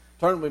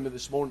Turn with me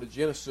this morning to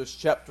Genesis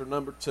chapter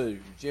number 2.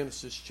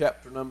 Genesis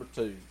chapter number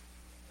 2.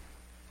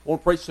 I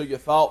want to preach to you a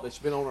thought that's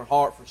been on our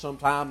heart for some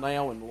time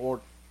now, and the Lord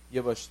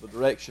give us the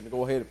direction to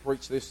go ahead and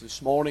preach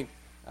this morning.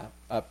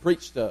 I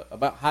preached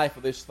about half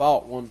of this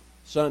thought one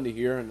Sunday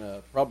here,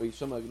 and probably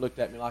some of you looked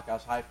at me like I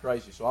was half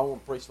crazy, so I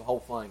want to preach the whole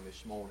thing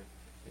this morning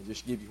and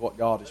just give you what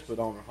God has put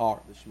on our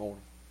heart this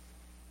morning.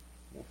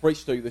 I want to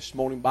preach to you this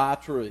morning by a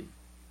tree.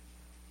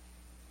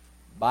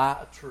 By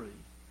a tree.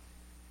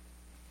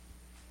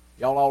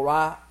 Y'all all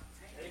right?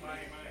 Amen.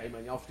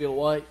 Amen. Y'all still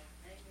awake?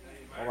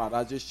 Amen. All right, I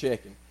was just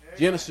checking.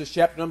 Genesis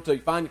chapter number 2. You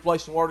find your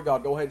place in the Word of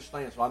God, go ahead and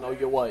stand so I know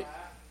you're awake.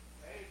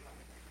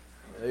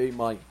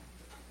 Amen.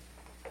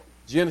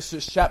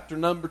 Genesis chapter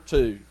number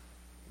 2,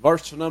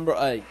 verse number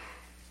 8.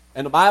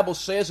 And the Bible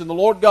says, And the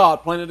Lord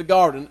God planted a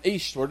garden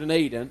eastward in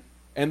Eden,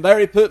 and there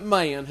He put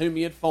man whom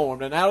He had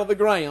formed. And out of the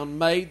ground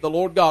made the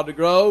Lord God to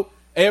grow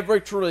every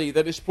tree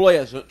that is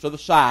pleasant to the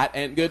sight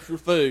and good for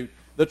food.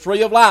 The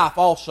tree of life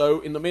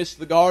also in the midst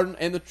of the garden,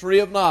 and the tree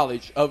of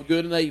knowledge of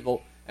good and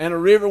evil. And a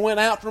river went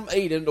out from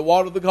Eden to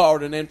water the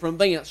garden, and from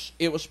thence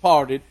it was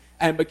parted,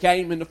 and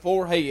became into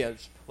four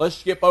heads. Let's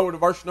skip over to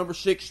verse number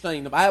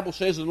 16. The Bible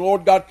says, And the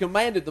Lord God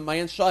commanded the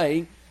man,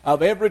 saying,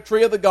 Of every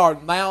tree of the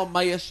garden thou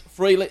mayest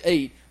freely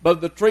eat, but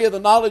of the tree of the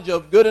knowledge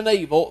of good and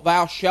evil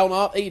thou shalt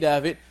not eat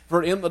of it,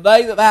 for in the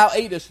day that thou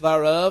eatest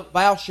thereof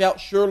thou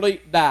shalt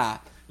surely die.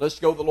 Let's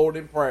go to the Lord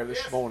in prayer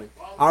this morning.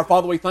 Our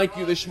Father, we thank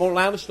you this morning,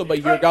 allowing us to be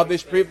here. God,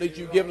 this privilege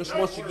you've given us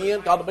once again,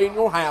 God, to be in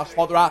your house.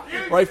 Father, I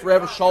pray for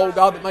every soul,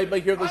 God, that may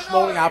be here this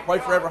morning. I pray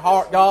for every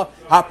heart, God.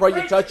 I pray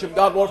you touch them,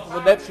 God, Lord, from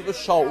the depths of the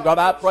soul. God,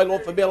 I pray,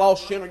 Lord, if they be a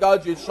lost sinner,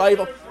 God, you'd save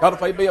them. God, if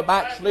they be a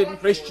backslidden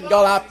Christian,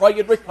 God, I pray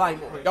you'd reclaim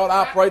them. God,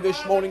 I pray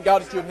this morning,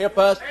 God, that you'd help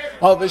us.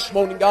 Father, this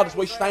morning, God, as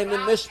we stand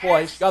in this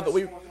place, God, that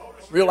we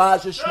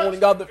realize this morning,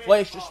 God, that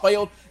flesh has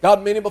failed,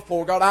 God, many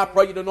before. God, I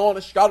pray you to anoint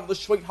us, God, of the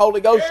sweet Holy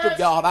Ghost of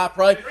God. I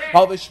pray,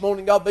 Father, this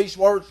morning, God, these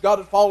words, God,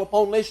 would fall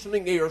upon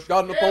listening ears,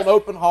 God, and upon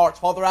open hearts.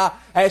 Father, I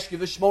ask you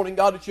this morning,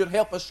 God, that you'd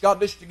help us, God,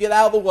 just to get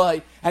out of the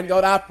way. And,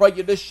 God, I pray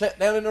you just sit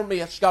down in our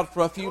midst, God,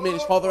 for a few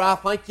minutes. Father, I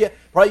thank you,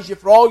 praise you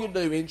for all you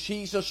do. In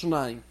Jesus'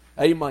 name,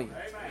 amen.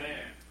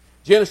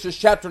 Genesis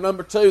chapter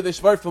number 2, this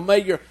very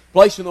familiar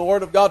place in the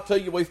Word of God to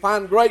you. We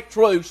find great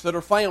truths that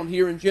are found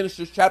here in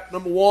Genesis chapter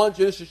number 1,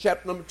 Genesis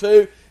chapter number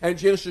 2, and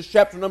Genesis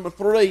chapter number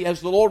 3,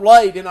 as the Lord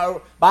laid in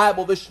our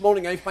Bible this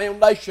morning a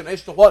foundation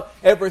as to what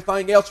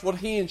everything else would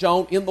hinge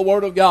on in the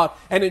Word of God.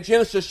 And in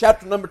Genesis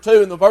chapter number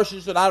 2, in the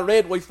verses that I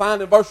read, we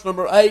find in verse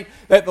number 8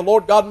 that the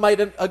Lord God made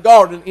a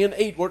garden in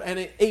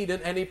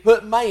Eden, and He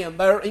put man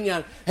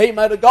therein. He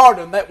made a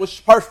garden that was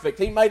perfect.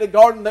 He made a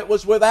garden that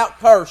was without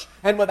curse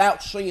and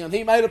without sin.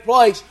 He made a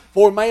place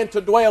for man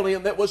to dwell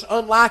in that was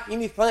unlike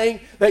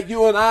anything that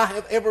you and I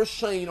have ever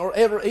seen or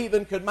ever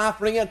even could, my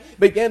friend,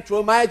 begin to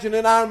imagine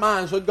in our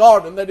minds. A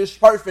garden that is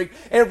perfect.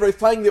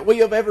 Everything that we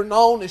have ever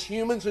known as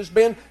humans has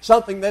been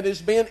something that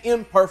has been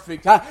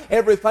imperfect.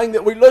 Everything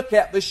that we look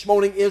at this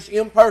morning is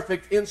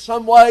imperfect in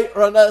some way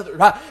or another.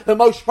 The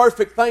most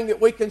perfect thing that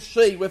we can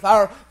see with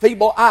our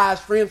feeble eyes,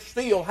 friends,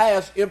 still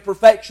has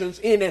imperfections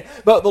in it.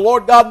 But the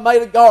Lord God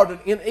made a garden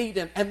in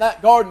Eden, and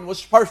that garden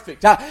was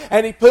perfect.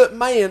 And He put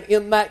man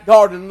in that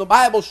garden. And the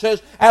Bible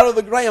says, out of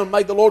the ground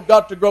made the Lord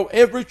God to grow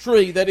every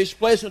tree that is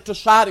pleasant to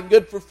sight and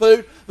good for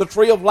food, the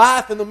tree of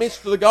life in the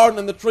midst of the garden,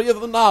 and the tree of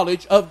the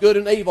knowledge of good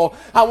and evil.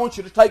 I want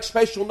you to take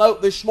special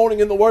note this morning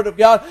in the Word of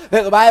God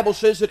that the Bible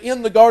says that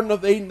in the Garden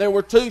of Eden there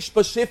were two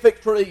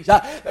specific trees.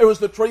 There was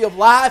the tree of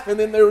life, and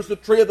then there was the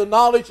tree of the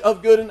knowledge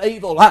of good and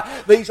evil.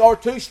 These are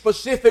two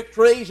specific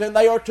trees, and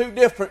they are two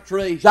different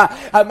trees.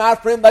 My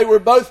friend, they were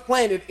both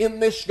planted in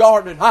this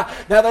garden. Now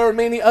there are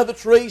many other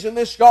trees in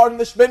this garden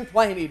that's been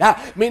planted.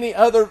 Many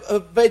other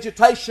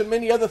vegetation,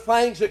 many other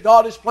things that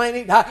God has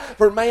planted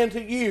for man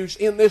to use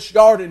in this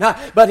garden.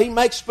 But He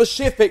makes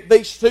specific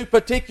these two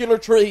particular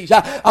trees,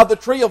 of the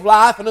tree of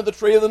life and of the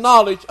tree of the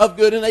knowledge of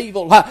good and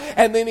evil.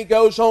 And then He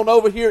goes on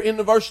over here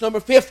into verse number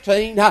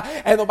 15,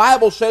 and the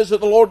Bible says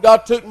that the Lord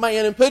God took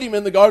man and put him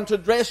in the garden to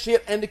dress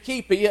it and to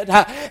keep it.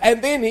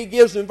 And then He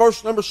gives in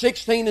verse number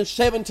 16 and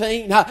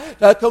 17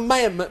 a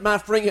commandment, my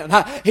friend.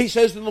 He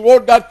says, And the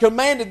Lord God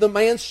commanded the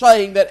man,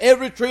 saying, That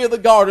every tree of the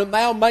garden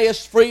thou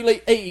mayest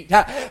freely eat.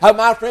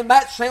 My friend,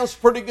 that sounds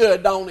pretty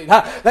good, don't it?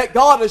 That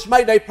God has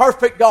made a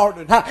perfect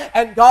garden,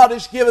 and God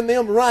has given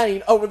them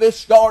reign over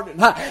this garden,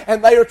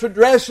 and they are to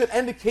dress it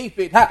and to keep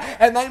it,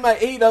 and they may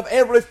eat of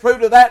every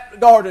fruit of that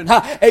garden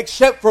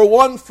except for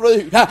one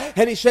fruit.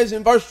 And He says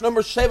in verse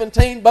number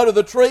 17, But of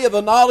the tree of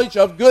the knowledge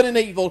of good and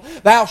evil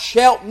thou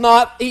shalt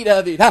not eat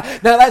of it.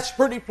 Now that's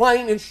pretty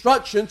plain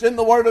instructions in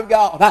the Word of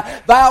God.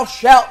 Thou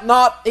shalt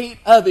not eat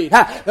of it.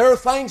 There are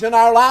things in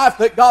our life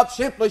that God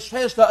simply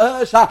says to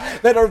us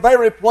that are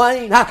very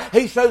plain.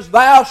 He says,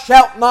 Thou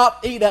shalt not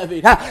not eat of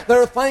it.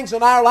 There are things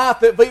in our life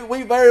that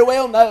we very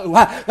well know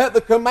that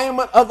the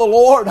commandment of the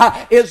Lord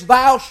is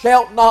thou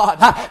shalt not.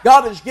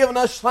 God has given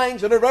us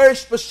things that are very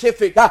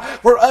specific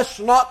for us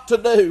not to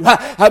do.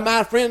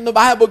 My friend, the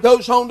Bible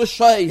goes on to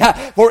say,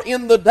 for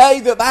in the day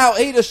that thou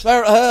eatest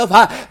thereof,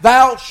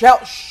 thou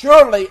shalt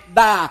surely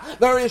die.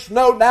 There is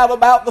no doubt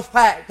about the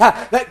fact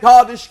that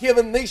God has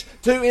given these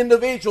two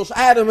individuals,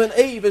 Adam and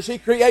Eve, as He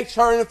creates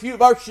her in a few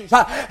verses.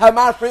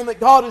 My friend, that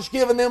God has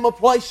given them a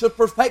place of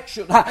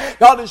perfection.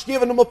 God has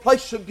given them a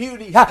place of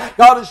beauty. God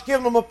has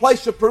given them a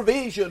place of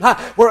provision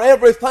where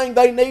everything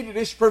they needed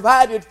is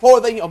provided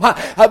for them.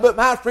 But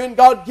my friend,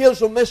 God gives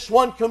them this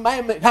one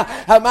commandment,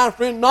 my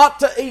friend, not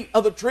to eat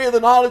of the tree of the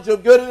knowledge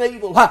of good and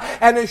evil.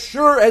 And as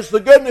sure as the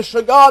goodness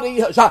of God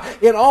is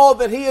in all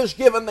that He has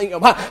given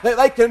them, that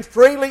they can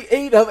freely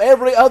eat of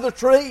every other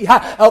tree,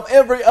 of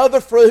every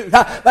other fruit.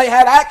 They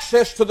had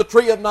access to the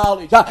tree of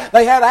knowledge.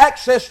 They had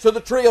access to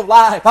the tree of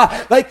life.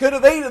 They could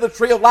have eaten of the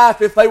tree of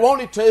life if they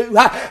wanted to.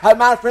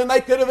 My friend,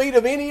 they could have eaten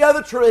of any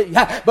other tree.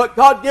 But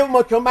God gave them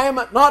a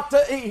commandment not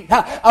to eat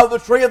of the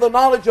tree of the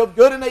knowledge of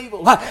good and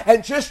evil.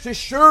 And just as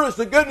sure as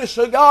the goodness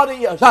of God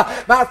is,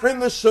 my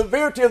friend, the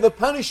severity of the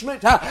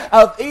punishment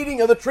of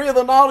eating of the tree of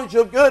the knowledge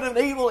of good and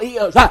evil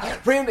is,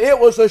 friend, it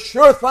was a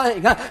sure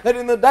thing that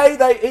in the day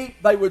they eat,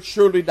 they would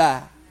surely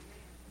die.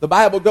 The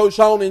Bible goes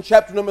on in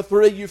chapter number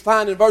 3, you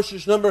find in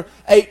verses number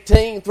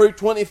 18 through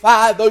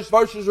 25, those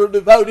verses are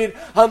devoted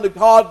unto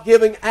God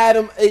giving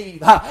Adam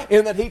Eve,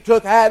 in that He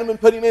took Adam and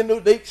put him into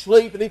a deep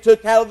sleep, and He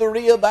took out of the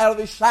rib out of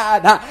his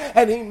side,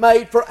 and He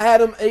made for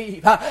Adam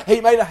Eve.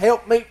 He made a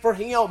helpmeet for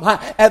him,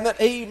 and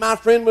that Eve, my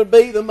friend, would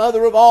be the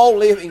mother of all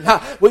living.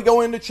 We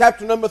go into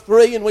chapter number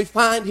 3, and we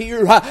find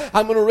here,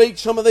 I'm going to read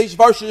some of these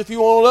verses if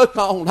you want to look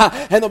on,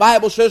 and the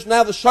Bible says,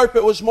 now the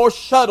serpent was more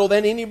subtle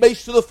than any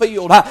beast of the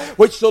field,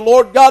 which the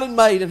Lord God had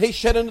made. And He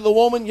said unto the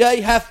woman, yea,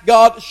 hath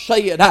God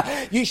said,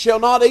 ye shall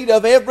not eat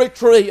of every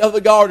tree of the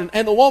garden.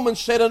 And the woman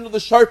said unto the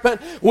serpent,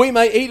 we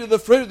may eat of the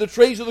fruit of the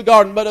trees of the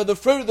garden, but of the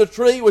fruit of the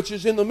tree which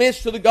is in the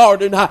midst of the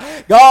garden,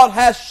 God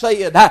hath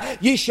said,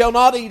 ye shall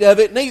not eat of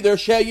it, neither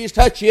shall ye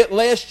touch it,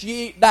 lest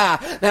ye die.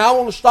 Now I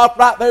want to stop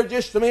right there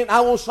just a minute. I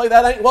want to say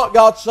that ain't what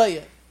God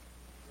said.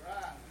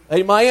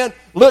 Amen.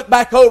 Look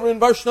back over in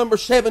verse number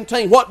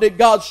 17. What did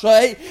God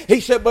say? He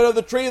said, but of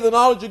the tree of the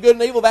knowledge of good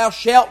and evil thou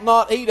shalt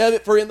not eat of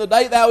it, for in the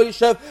day thou eatest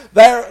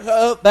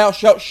thereof thou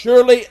shalt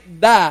surely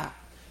die.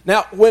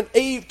 Now, when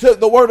Eve took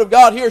the word of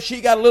God here,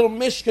 she got a little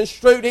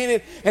misconstrued in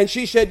it, and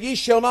she said, ye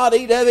shall not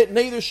eat of it,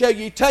 neither shall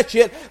ye touch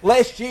it,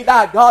 lest ye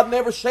die. God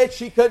never said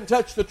she couldn't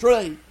touch the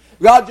tree.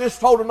 God just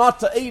told her not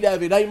to eat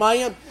of it,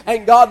 amen?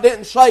 And God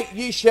didn't say,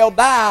 ye shall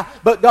die,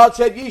 but God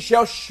said, ye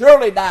shall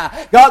surely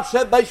die. God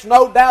said, there's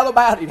no doubt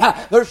about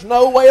it. There's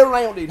no way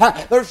around it.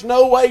 There's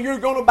no way you're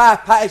going to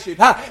bypass it.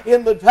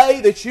 In the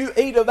day that you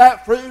eat of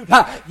that fruit,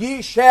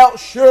 ye shall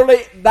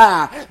surely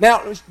die.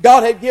 Now,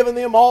 God had given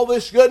them all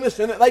this goodness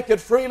and that they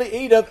could freely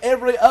eat of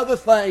every other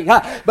thing.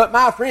 But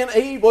my friend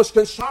Eve was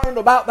concerned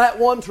about that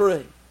one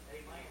tree.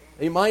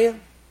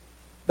 Amen?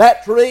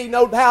 That tree,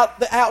 no doubt,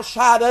 the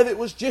outside of it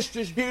was just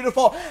as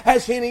beautiful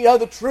as any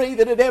other tree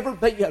that had ever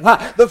been.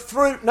 The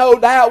fruit, no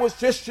doubt, was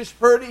just as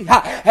pretty.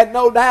 And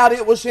no doubt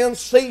it was in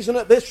season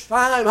at this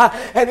time.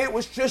 And it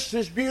was just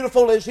as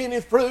beautiful as any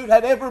fruit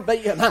had ever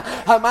been.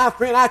 My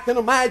friend, I can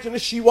imagine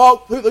as she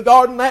walked through the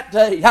garden that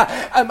day,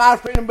 my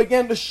friend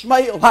began to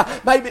smell.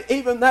 Maybe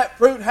even that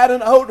fruit had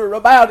an odor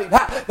about it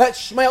that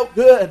smelled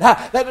good,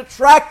 that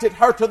attracted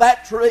her to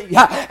that tree.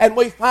 And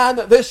we find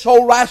that this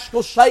old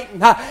rascal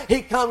Satan,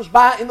 he comes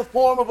by in the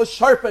form of a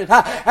serpent,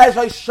 as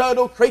a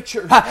subtle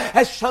creature,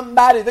 as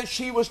somebody that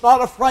she was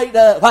not afraid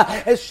of,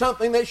 as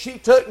something that she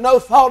took no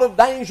thought of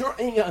danger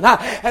in.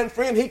 And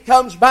friend, he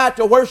comes by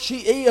to where she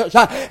is,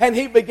 and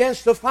he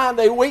begins to find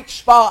a weak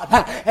spot,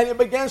 and he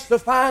begins to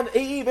find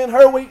Eve in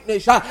her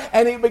weakness,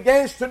 and he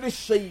begins to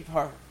deceive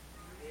her.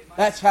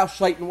 That's how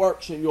Satan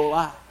works in your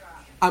life.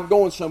 I'm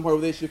going somewhere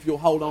with this if you'll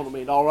hold on to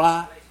me, all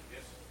right?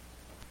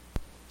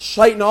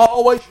 Satan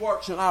always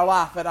works in our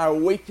life at our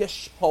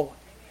weakest point.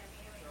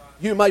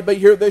 You may be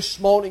here this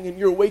morning and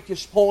your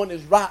weakest point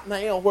is right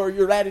now where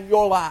you're at in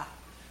your life.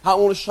 I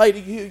want to say to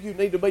you, you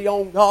need to be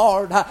on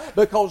guard,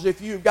 because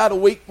if you've got a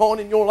weak point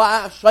in your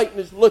life, Satan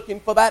is looking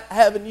for that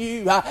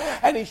avenue,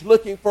 and he's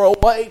looking for a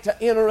way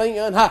to enter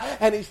in,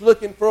 and he's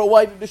looking for a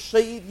way to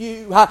deceive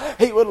you.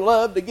 He would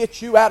love to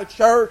get you out of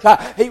church.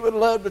 He would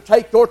love to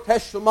take your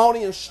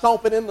testimony and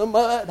stomp it in the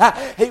mud.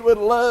 He would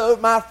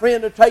love, my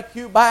friend, to take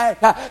you back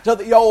to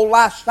the old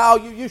lifestyle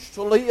you used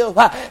to live.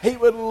 He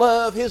would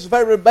love his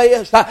very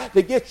best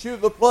to get you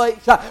to the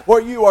place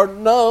where you are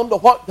numb to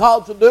what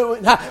God's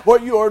doing,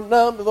 where you are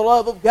numb to the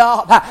love of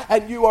God,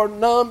 and you are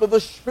numb to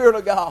the Spirit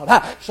of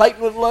God.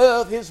 Satan would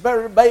love his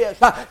very best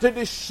to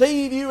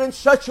deceive you in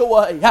such a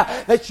way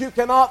that you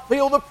cannot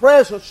feel the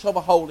presence of a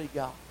holy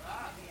God.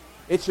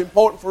 It's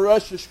important for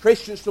us as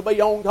Christians to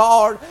be on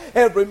guard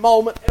every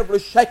moment,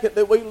 every second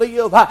that we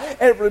live,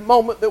 every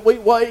moment that we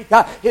wake.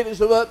 It is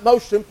of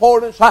utmost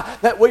importance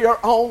that we are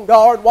on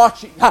guard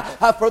watching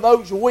for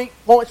those weak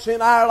points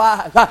in our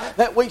lives,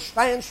 that we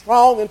stand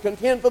strong and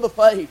contend for the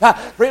faith.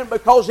 Friend,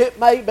 because it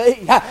may be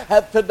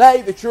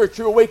today that you're at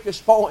your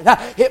weakest point.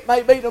 It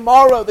may be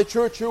tomorrow that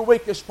you're at your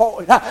weakest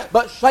point.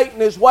 But Satan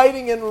is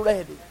waiting and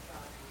ready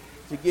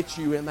to get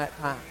you in that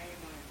time.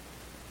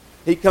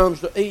 He comes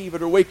to Eve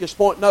at her weakest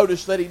point.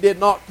 Notice that he did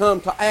not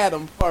come to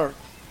Adam first.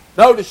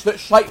 Notice that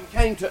Satan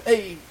came to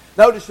Eve.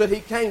 Notice that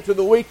he came to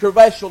the weaker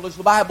vessel, as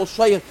the Bible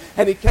says,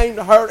 and he came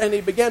to her and he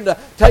began to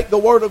take the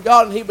Word of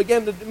God and he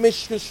began to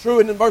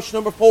misconstrue it. In verse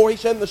number 4, he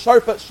said, "And the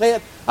serpent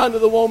said unto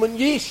the woman,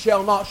 Ye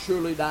shall not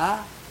surely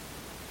die."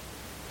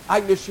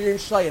 I can just hear him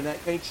saying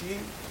that, can't you?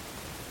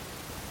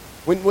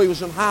 When we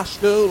was in high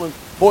school and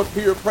boy,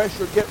 peer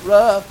pressure would get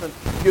rough and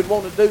you'd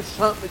want to do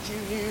something that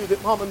you knew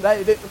that Mom and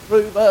Dad didn't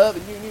approve of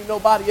and you knew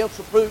nobody else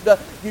approved of,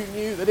 you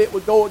knew that it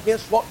would go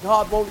against what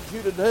God wanted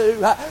you to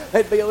do.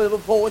 There'd be a little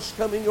voice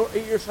come in your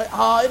ear say,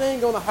 "Oh, it ain't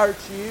going to hurt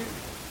you.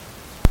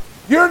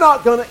 You're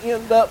not going to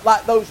end up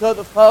like those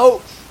other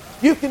folks.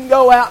 You can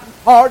go out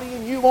and party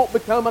and you won't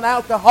become an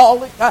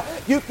alcoholic.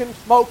 You can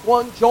smoke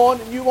one joint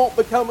and you won't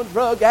become a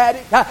drug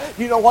addict."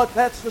 You know what?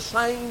 That's the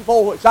same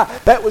voice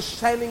that was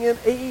standing in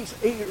Eve's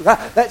ear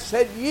that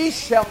said, "Ye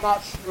shall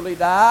not surely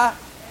die."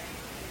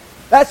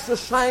 That's the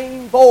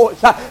same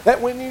voice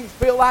that when you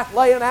feel like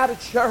laying out of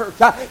church,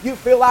 you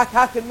feel like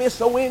I can miss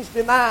a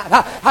Wednesday night,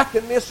 I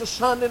can miss a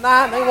Sunday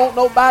night, and they won't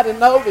nobody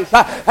notice.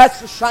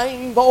 That's the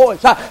same voice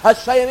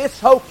saying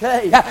it's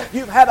okay.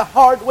 You've had a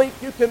hard week,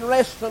 you can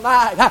rest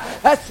tonight.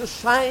 That's the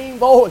same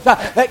voice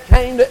that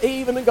came to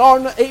Eve in the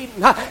Garden of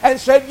Eden and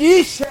said,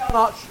 "Ye shall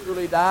not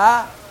surely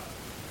die."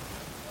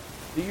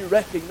 Do you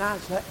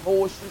recognize that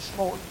voice this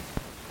morning?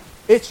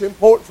 It's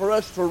important for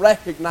us to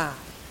recognize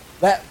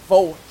that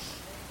voice.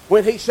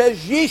 When he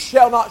says, "Ye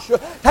shall not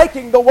surely,"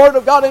 taking the Word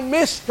of God and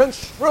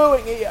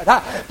misconstruing it,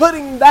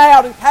 putting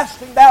doubt and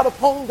casting doubt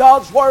upon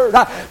God's Word.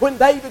 When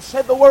David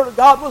said the Word of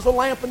God was a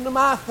lamp unto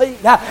my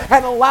feet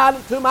and a light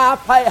unto my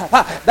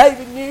path,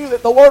 David knew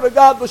that the Word of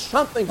God was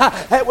something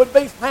that would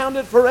be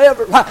founded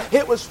forever.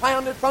 It was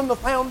founded from the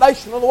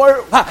foundation of the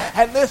world.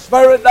 And this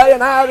very day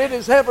and hour it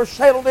is ever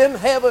settled in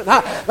heaven.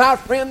 My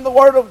friend, the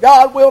Word of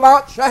God will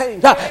not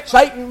change.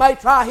 Satan may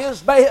try his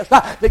best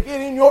to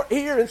get in your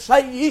ear and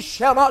say, "Ye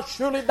shall not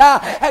surely die,"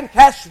 and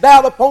cast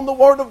doubt upon the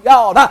Word of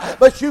God.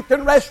 But you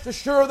can rest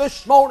assured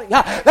this morning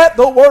that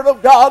the Word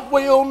of God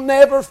will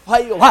never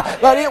fail,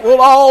 but it will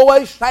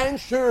always stand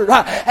sure.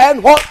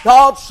 And what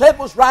God said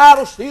was right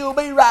will still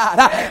be right.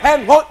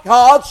 And what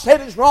God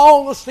said is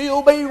wrong will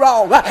still be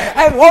wrong.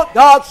 And what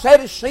God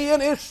said is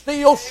sin is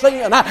still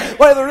sin.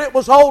 Whether it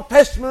was Old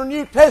Testament or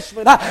New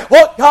Testament,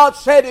 what God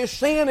said is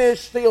sin is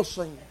still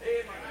sin.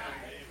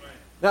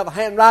 Now the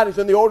handwritings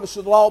and the ordinance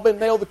of the law have been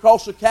nailed to the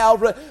cross of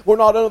Calvary. We're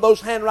not under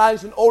those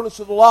handwritings and ordinance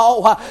of the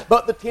law,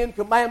 but the 10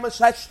 Commandments,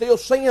 that's still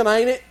sin,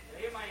 ain't it?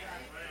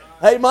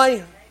 Amen.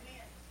 Amen.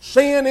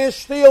 Sin is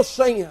still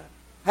sin.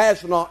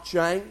 Has not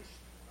changed.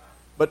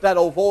 But that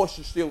old voice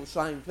is still the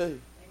same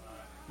too.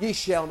 Ye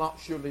shall not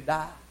surely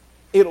die.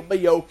 It'll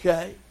be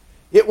okay.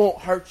 It won't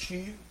hurt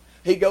you.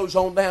 He goes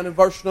on down in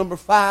verse number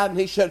 5 and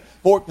he said,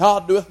 "For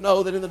God doeth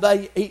know that in the day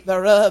you eat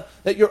thereof,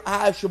 that your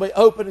eyes shall be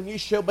open and you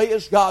shall be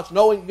as gods,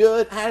 knowing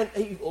good and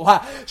evil."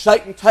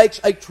 Satan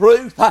takes a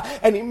truth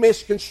and he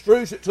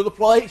misconstrues it to the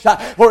place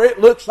where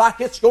it looks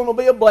like it's going to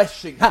be a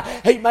blessing.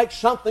 He makes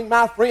something,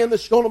 my friend,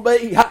 that's going to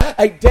be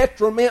a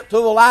detriment to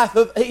the life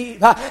of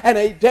Eve and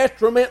a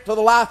detriment to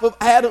the life of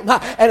Adam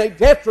and a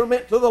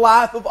detriment to the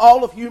life of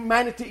all of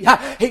humanity.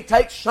 He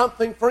takes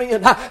something,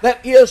 friend, that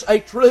is a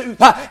truth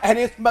and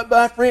it's,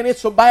 my friend,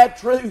 it's a bad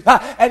truth,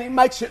 and he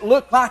makes it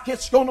look like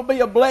it's going to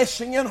be a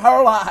blessing in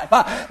her life,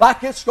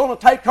 like it's going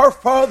to take her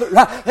further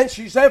than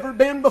she's ever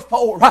been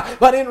before.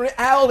 But in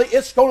reality,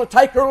 it's going to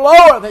take her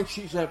lower than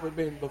she's ever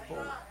been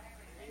before.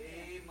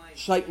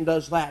 Satan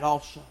does that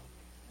also.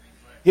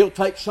 He'll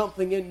take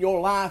something in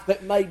your life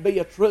that may be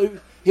a truth.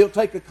 He'll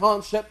take a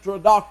concept or a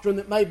doctrine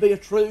that may be a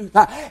truth,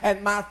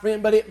 and my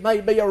friend, but it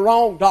may be a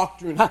wrong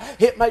doctrine.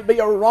 It may be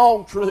a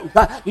wrong truth.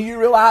 Do you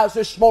realize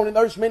this morning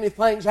there's many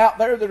things out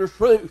there that are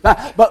truth,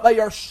 but they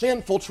are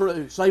sinful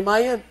truths?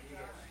 Amen?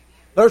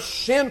 There's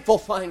sinful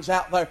things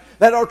out there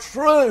that are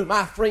true,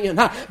 my friend,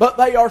 but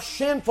they are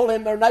sinful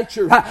in their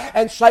nature.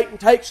 And Satan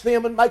takes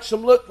them and makes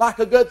them look like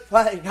a good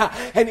thing.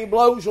 And he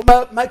blows them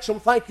up, makes them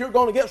think you're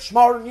going to get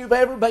smarter than you've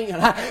ever been.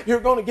 You're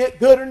going to get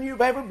gooder than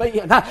you've ever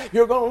been.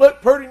 You're going to look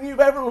prettier than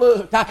you've ever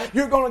looked.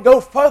 You're going to go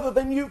further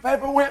than you've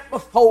ever went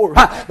before.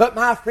 But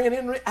my friend,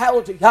 in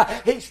reality,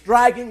 he's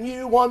dragging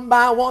you one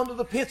by one to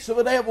the pits of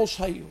the devil's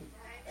hell.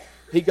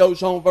 He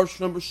goes on, verse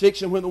number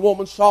 6, "And when the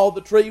woman saw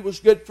the tree was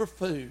good for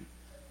food,"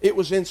 it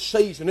was in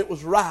season, it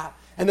was ripe,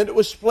 and that it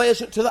was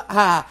pleasant to the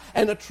eye,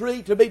 and a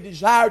tree to be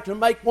desired to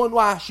make one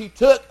wise, she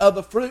took of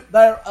the fruit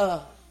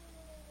thereof.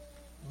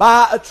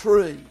 By a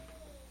tree.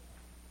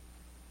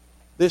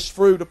 This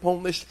fruit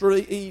upon this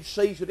tree, Eve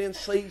sees it in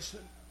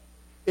season.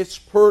 It's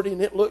pretty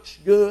and it looks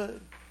good.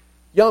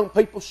 Young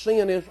people,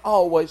 sin is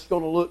always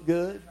going to look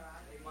good.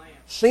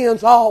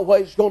 Sin's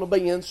always going to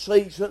be in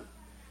season.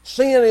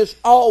 Sin is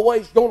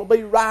always going to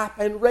be ripe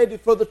and ready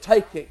for the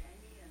taking.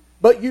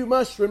 But you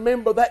must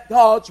remember that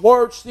God's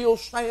Word still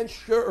stands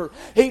sure.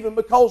 Even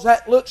because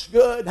that looks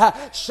good,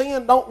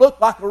 sin don't look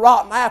like a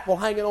rotten apple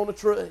hanging on a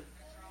tree.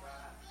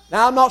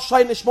 Now, I'm not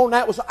saying this morning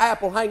that was an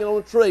apple hanging on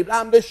a tree, but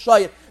I'm just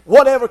saying,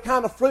 whatever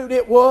kind of fruit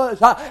it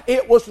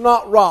was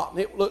not rotten.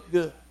 It looked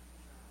good.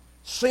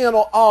 Sin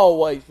will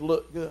always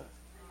look good.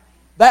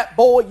 That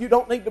boy you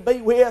don't need to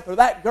be with, or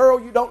that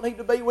girl you don't need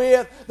to be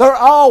with, they're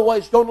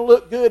always going to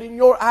look good in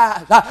your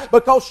eyes,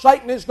 because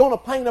Satan is going to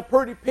paint a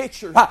pretty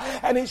picture,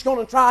 and he's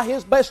going to try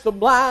his best to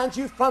blind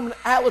you from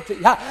reality.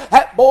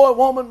 That boy,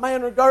 woman,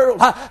 man, or girl,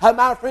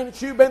 my friend,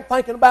 that you've been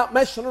thinking about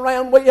messing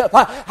around with,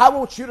 I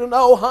want you to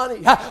know,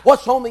 honey,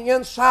 what's on the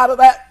inside of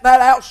that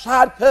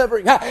outside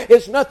covering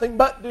is nothing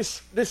but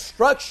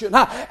destruction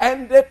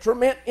and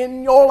detriment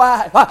in your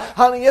life.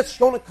 Honey, it's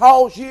going to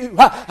cause you,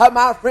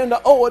 my friend,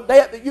 to owe a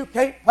debt that you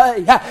can't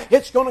pay.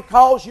 It's going to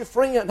cause your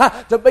friend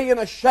to be in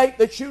a shape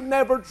that you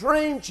never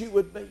dreamed you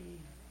would be.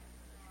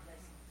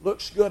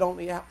 Looks good on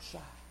the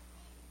outside.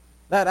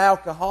 That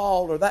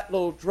alcohol or that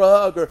little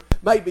drug, or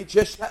maybe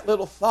just that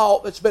little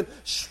thought that's been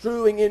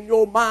strewing in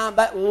your mind,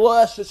 that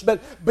lust that's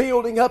been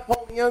building up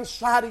on the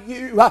inside of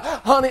you.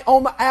 Honey,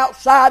 on the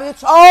outside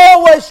it's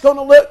always going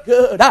to look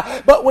good.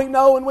 But we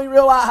know and we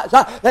realize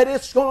that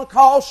it's going to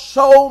cause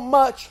so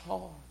much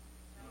harm.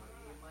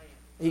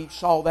 Eve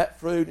saw that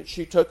fruit and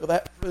she took of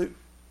that fruit.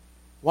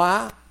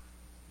 Why?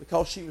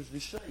 Because she was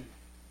deceived.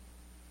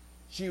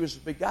 She was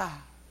beguiled.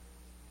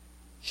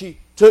 She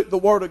took the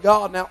Word of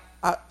God. Now,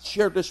 I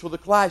shared this with the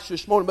class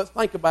this morning, but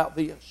think about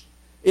this.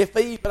 If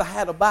Eve had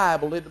had a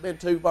Bible, it would have been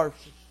 2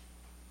 verses.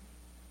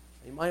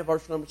 Amen.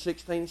 Verse number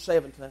 16,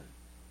 17. It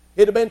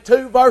would have been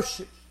 2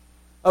 verses.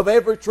 Of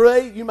every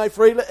tree you may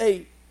freely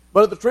eat,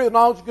 but of the tree of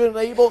knowledge of good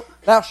and evil,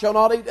 thou shalt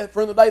not eat,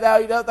 for in the day thou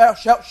eat of, thou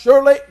shalt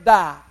surely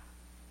die.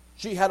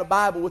 She had a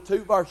Bible with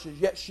 2 verses,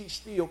 yet she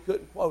still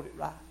couldn't quote it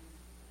right.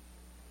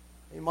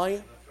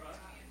 Amen?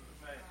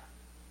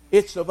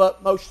 It's of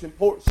utmost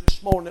importance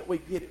this morning that we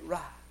get it right.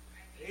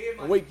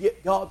 And we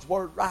get God's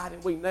Word right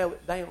and we nail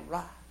it down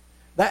right.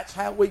 That's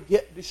how we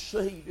get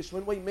deceived. It's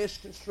when we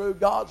misconstrue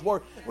God's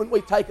Word. When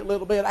we take a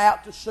little bit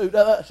out to suit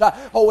us.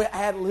 We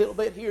add a little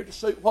bit here to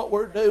suit what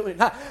we're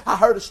doing. I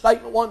heard a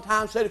statement one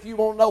time said, if you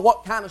want to know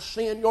what kind of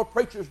sin your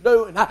preacher's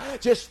doing,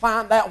 just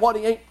find out what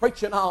he ain't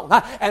preaching on.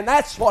 And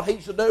that's what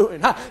he's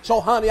doing. So,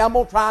 honey, I'm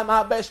going to try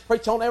my best to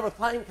preach on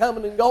everything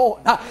coming and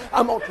going.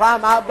 I'm going to try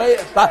my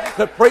best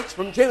to preach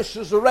from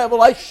Genesis to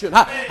Revelation.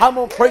 I'm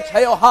going to preach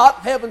hell hot,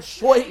 heaven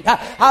sweet.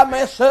 I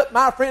mess up,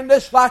 my friend,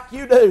 just like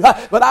you do.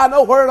 But I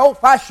know where an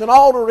old-fashioned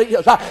altar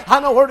is. I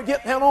know where to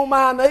get down on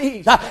my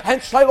knees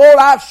and say, Lord,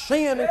 I've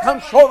sinned and come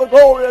short of the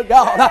glory of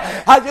God.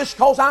 Just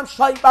because I'm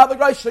saved by the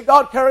grace of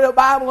God, carry a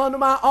Bible under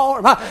my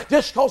arm.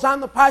 Just because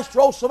I'm the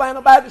pastor of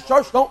Savannah Baptist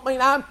Church don't mean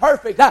I'm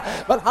perfect.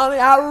 But honey,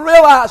 I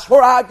realize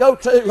where I go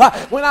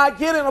to. When I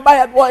get in a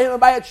bad way, in a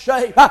bad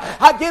shape,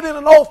 I get in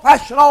an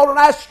old-fashioned altar and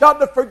ask God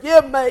to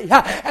forgive me.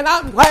 And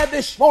I'm glad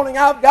this morning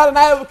I've got an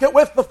advocate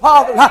with the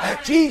Father,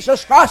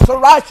 Jesus Christ the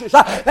righteous,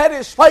 that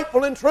is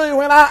faithful and true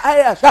when I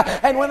ask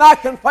and when I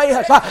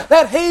confess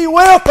that He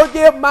will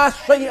forgive my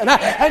sin.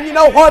 And you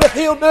know what? If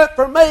He'll do it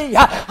for me,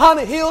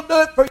 honey, He'll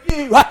do it for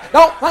you.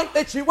 Don't think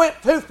that you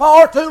went too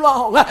far too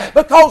long,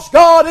 because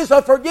God is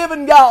a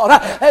forgiving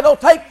God. It'll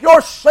take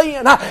your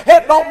sin.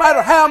 It don't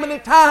matter how many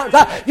times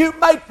you've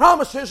made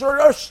promises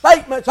or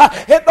statements.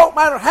 It don't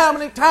matter how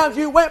many times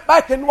you went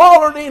back and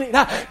wallowed in it.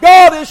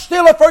 God is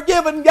still a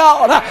forgiving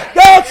God.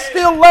 God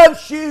still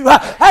loves you.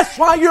 That's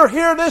why you're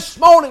here this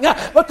morning,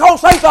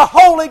 because He's a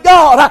holy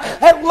God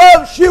that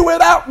loves you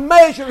without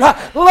measure,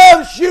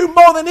 loves you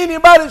more than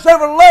anybody's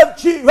ever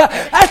loved you.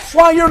 That's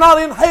why you're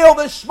not in hell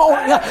this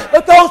morning,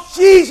 because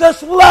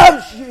Jesus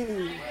loves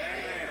you.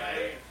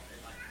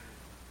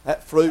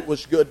 That fruit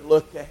was good to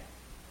look at.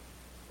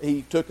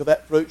 Eve took of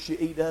that fruit, she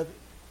ate of it.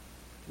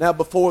 Now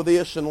before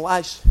this, in the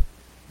last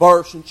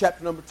verse in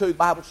chapter number 2, the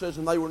Bible says,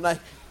 and they were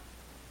naked.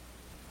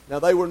 Now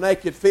they were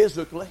naked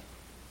physically,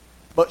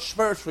 but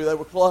spiritually they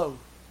were clothed.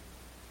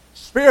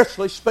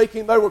 Spiritually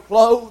speaking, they were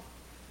clothed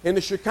in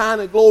the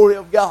Shekinah glory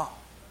of God.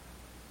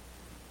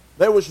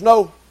 There was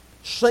no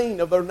scene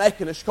of their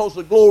nakedness because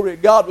the glory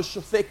of God was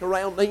so thick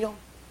around them.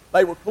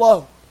 They were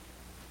clothed.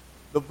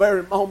 The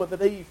very moment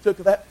that Eve took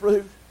of that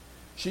fruit,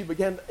 she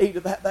began to eat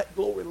of that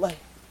glory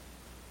left.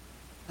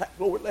 That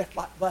glory left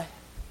like that.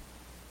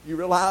 You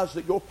realize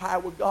that your power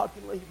with God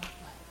can leave like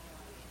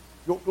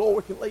that. Your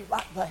glory can leave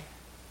like that.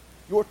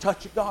 Your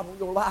touch of God on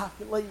your life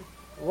can leave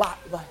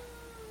like that.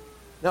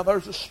 Now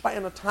there's a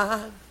span of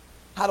time.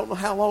 I don't know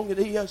how long it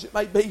is. It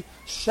may be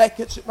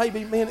seconds. It may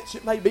be minutes.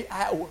 It may be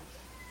hours.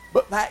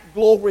 But that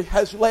glory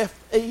has left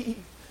Eve.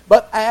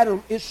 But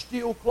Adam is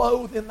still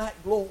clothed in that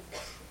glory.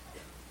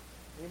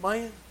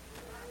 Amen?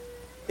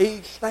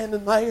 Eve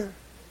standing there.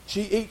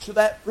 She eats of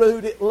that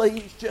fruit. It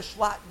leaves just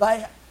like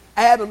that.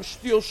 Adam's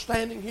still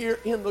standing here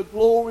in the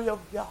glory of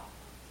God.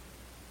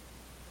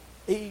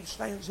 Eve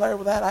stands there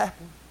with that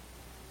apple,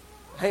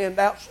 hand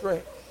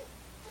outstretched.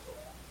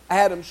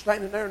 Adam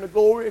standing there in the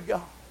glory of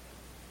God.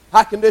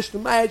 I can just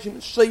imagine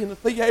and see in the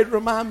theater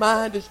of my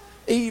mind as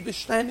Eve is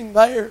standing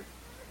there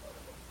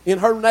in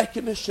her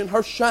nakedness, in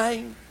her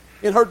shame,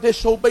 in her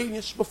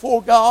disobedience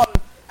before God.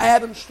 And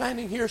Adam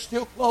standing here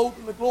still clothed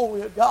in the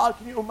glory of God.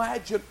 Can you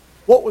imagine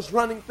what was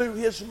running through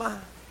his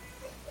mind?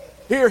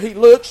 Here he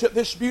looks at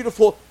this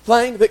beautiful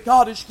thing that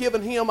God has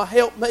given him, a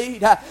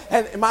helpmeet.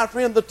 And my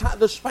friend,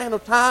 the span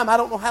of time, I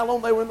don't know how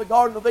long they were in the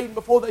Garden of Eden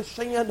before they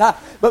sinned.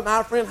 But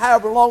my friend,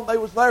 however long they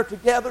was there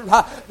together,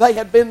 they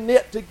had been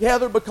knit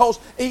together because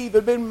Eve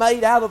had been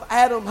made out of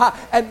Adam.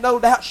 And no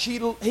doubt he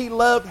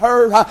loved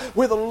her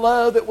with a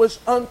love that was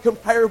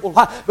uncomparable.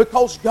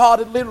 Because God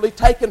had literally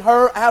taken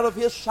her out of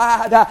his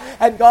side.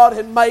 And God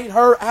had made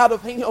her out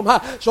of him.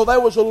 So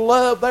there was a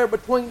love there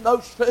between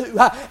those two.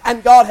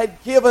 And God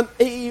had given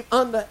Eve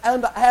unto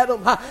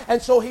Adam.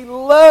 And so he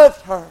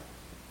loved her.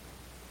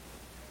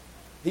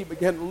 He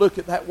began to look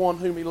at that one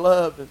whom he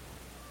loved, and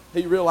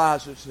he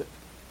realizes that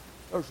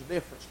there's a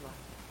difference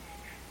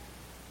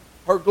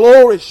now. Her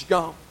glory's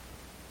gone.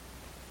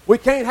 We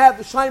can't have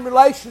the same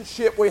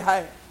relationship we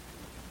had.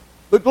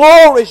 The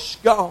glory's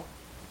gone.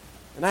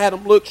 And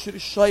Adam looks at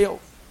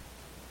himself.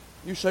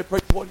 You say,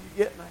 preacher, what are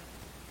you getting at?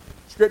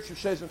 Scripture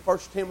says in 1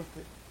 Timothy,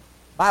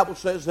 the Bible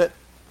says that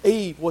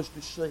Eve was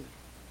deceived,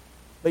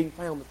 being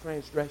found in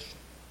transgression.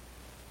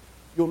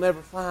 You'll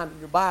never find in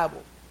your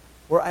Bible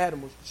where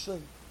Adam was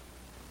deceived.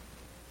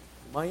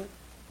 Amen?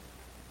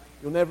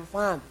 You'll never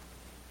find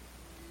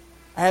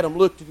it. Adam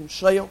looked at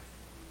himself.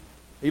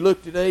 He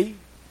looked at Eve.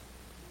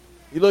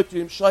 He looked at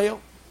himself.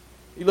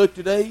 He looked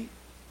at Eve.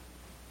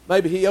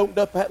 Maybe he opened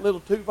up that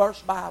little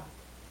 2-verse Bible.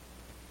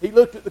 He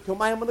looked at the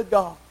commandment of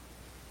God.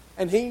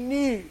 And he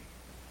knew,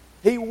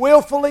 he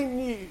willfully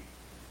knew,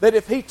 that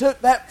if he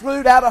took that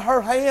fruit out of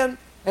her hand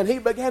and he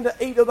began to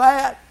eat of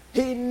that,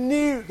 he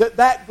knew that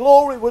that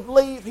glory would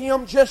leave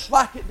him just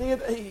like it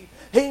did Eve.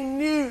 He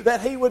knew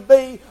that he would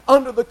be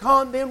under the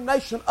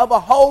condemnation of a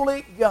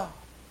holy God.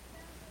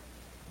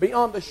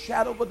 Beyond a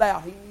shadow of a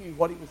doubt, he knew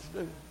what he was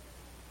doing.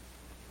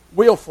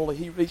 Willfully,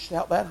 he reached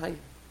out that hand.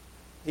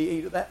 He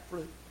ate of that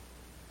fruit.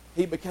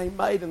 He became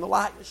made in the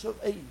likeness of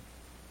Eve.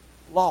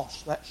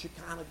 Lost that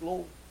Shekinah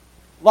glory.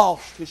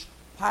 Lost his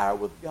power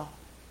with God.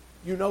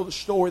 You know the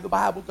story. The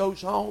Bible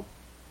goes on.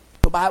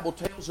 The Bible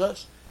tells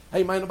us,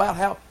 amen, about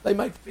how they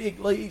made fig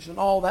leaves and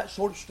all that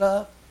sort of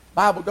stuff. The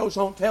Bible goes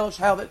on to tell us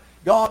how that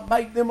God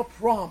made them a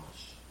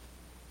promise.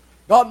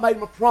 God made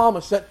them a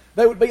promise that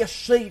there would be a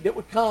seed that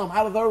would come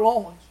out of their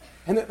loins.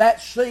 And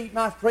that seed,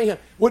 my friend,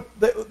 would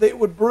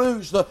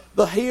bruise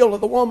the heel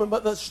of the woman,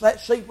 but that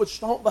seed would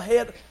stomp the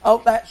head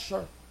of that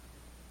serpent.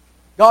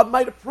 God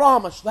made a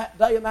promise that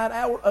day and that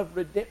hour of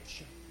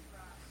redemption.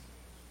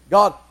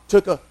 God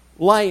took a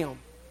lamb,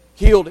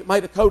 killed it,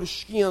 made a coat of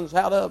skins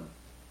out of it.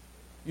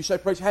 You say,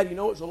 preacher, how do you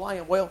know it was a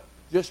lamb? Well,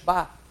 just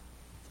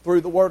through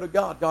the Word of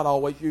God. God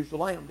always used a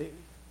lamb, didn't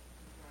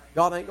He?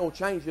 God ain't going to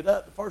change it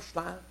up the first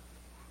time.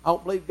 I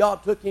don't believe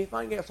God took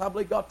anything else. I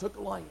believe God took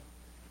a lamb.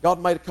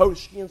 God made a coat of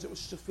skins that was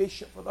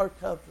sufficient for their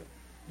covering.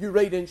 You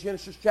read in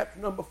Genesis chapter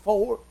number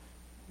 4,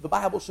 the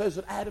Bible says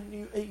that Adam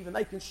knew Eve, and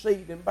they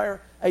conceived and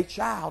bare a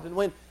child. And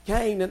when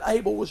Cain and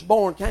Abel was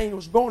born, Cain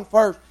was born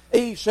first.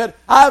 Eve said,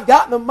 I've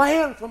gotten a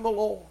man from the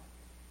Lord.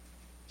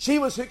 She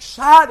was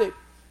excited.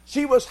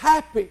 She was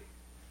happy.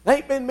 There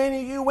ain't been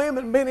many of you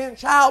women been in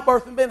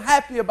childbirth and been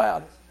happy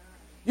about it.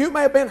 You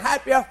may have been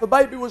happy after the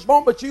baby was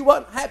born, but you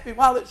wasn't happy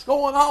while it's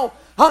going on.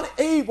 Honey,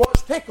 Eve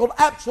was tickled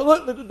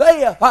absolutely to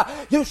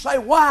death. You say,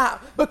 why?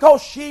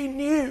 Because she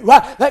knew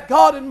that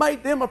God had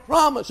made them a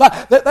promise,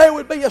 that there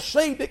would be a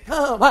seed that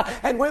come.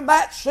 And when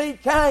that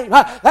seed came,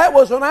 that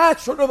was an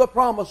answer to the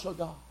promise of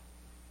God.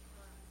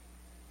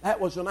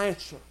 That was an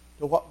answer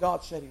to what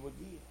God said He would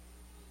give.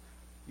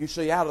 You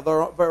see, out of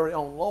their very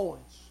own loins,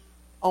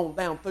 on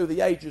down through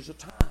the ages of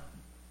time,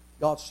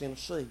 God sent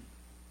a seed.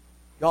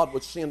 God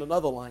would send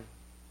another lamb.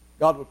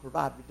 God would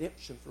provide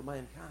redemption for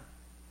mankind.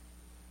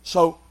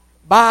 So,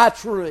 by a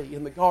tree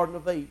in the Garden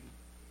of Eden,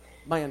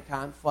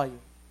 mankind failed.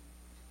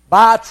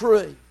 By a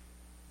tree,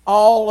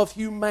 all of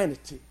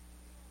humanity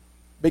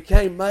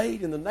became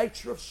made in the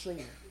nature of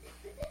sin.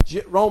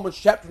 Romans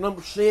chapter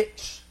number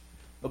 6,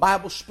 the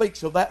Bible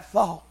speaks of that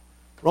thought.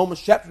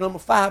 Romans chapter number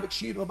 5,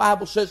 the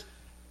Bible says,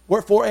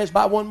 wherefore as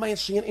by one man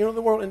sin entered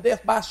the world, and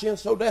death by sin,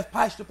 so death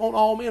passed upon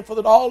all men, for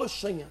that all is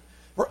sin.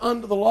 For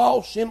under the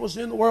law sin was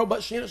in the world,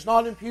 but sin is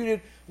not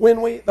imputed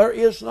when there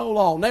is no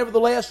law.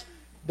 Nevertheless,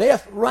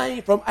 death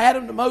reigned from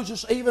Adam to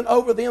Moses, even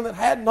over them that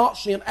had not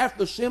sinned, after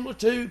the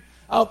similitude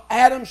of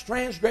Adam's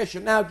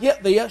transgression. Now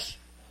get this,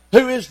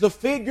 who is the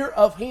figure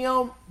of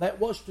him that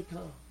was to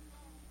come.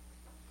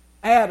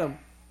 Adam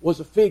was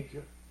a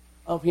figure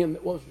of him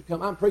that was to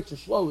come. I'm preaching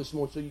slow this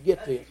morning so you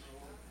get this.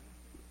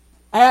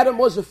 Adam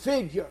was a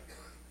figure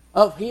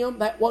of him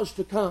that was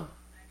to come.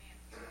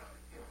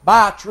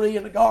 By a tree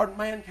in the garden,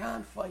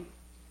 mankind failed.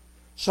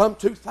 Some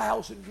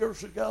 2,000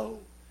 years ago,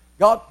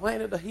 God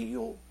planted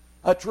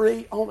a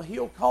tree on a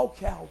hill called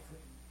Calvary.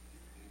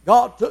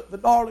 God took the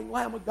darling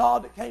Lamb of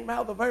God that came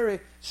out of the very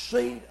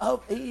seed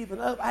of Eve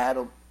and of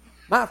Adam.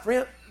 My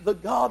friend, the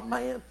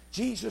God-man,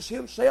 Jesus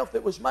Himself,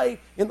 that was made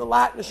in the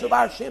likeness of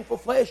our sinful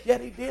flesh,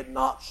 yet He did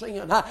not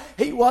sin.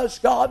 He was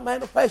God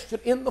manifested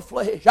in the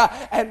flesh,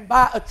 and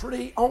by a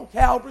tree on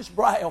Calvary's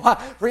brow.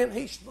 Friend,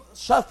 He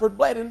suffered,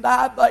 bled, and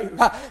died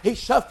there. He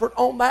suffered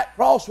on that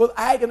cross with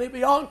agony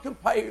beyond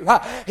compare.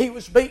 He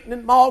was beaten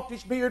and mocked,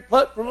 His beard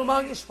plucked from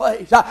among His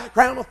face,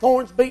 crown of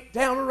thorns beat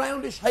down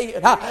around His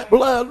head,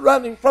 blood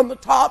running from the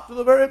top to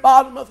the very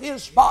bottom of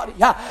His body.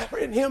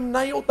 Friend, Him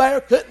nailed there,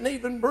 couldn't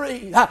even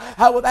breathe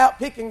without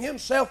picking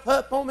Himself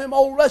up on them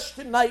old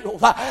rusty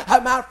nails.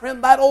 My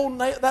friend, that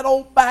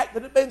old back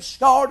that had been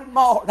scarred and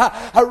marred,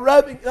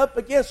 rubbing up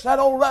against that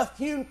old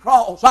rough-hewn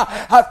cross.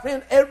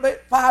 Friend, every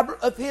fiber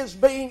of His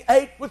being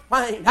ached with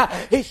pain.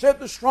 He said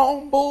the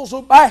strong bulls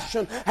of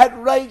Bashan had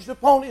raged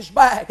upon His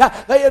back.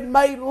 They had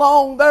made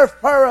long their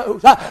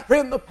furrows.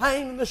 Friend, the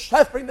pain and the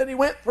suffering that He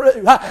went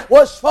through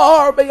was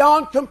far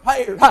beyond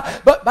compare.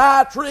 But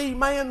by a tree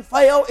man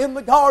fell in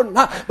the garden.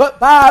 But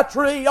by a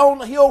tree on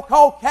the hill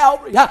called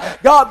Calvary,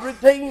 God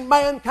redeemed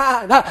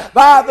mankind.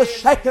 By the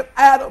second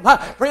Adam.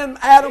 Friend,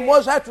 Adam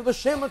was after the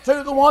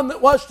similitude, the one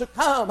that was to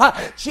come.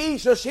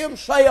 Jesus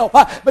Himself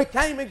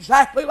became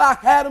exactly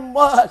like Adam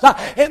was,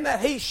 in that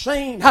He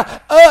seen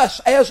us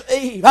as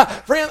Eve.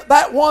 Friend,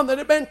 that one that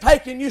had been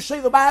taken, you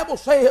see the Bible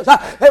says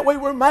that we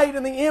were made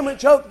in the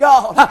image of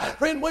God.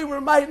 Friend, we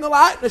were made in the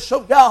likeness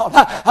of God.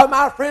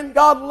 My friend,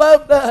 God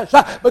loved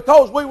us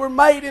because we were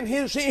made in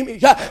His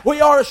image.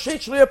 We are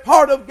essentially a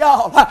part of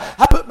God.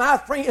 But my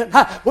friend,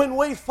 when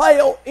we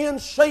fail in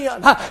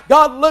sin,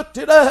 God looked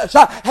at us,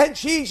 and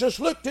Jesus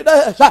looked at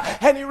us,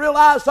 and He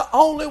realized the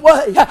only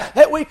way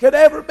that we could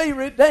ever be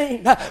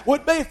redeemed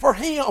would be for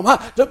Him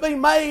to be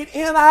made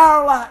in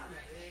our likeness.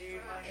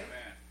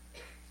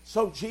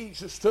 So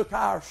Jesus took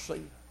our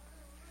sin.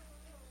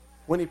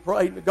 When He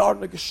prayed in the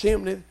Garden of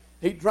Gethsemane,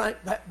 He drank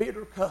that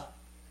bitter cup.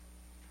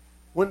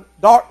 When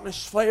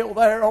darkness fell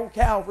there on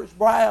Calvary's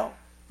brow,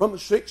 from the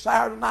 6th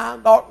hour to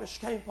 9, darkness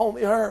came upon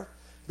the earth.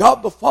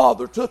 God the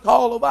Father took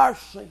all of our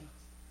sins,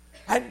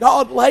 and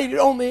God laid it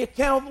on the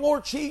account of the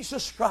Lord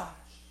Jesus Christ.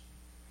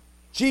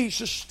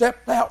 Jesus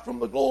stepped out from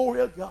the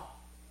glory of God,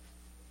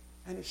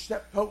 and He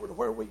stepped over to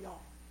where we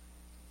are.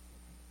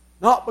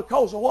 Not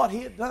because of what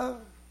He had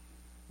done,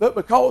 but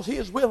because He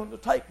is willing to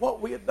take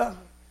what we had done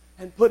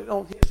and put it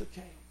on His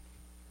account.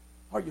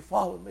 Are you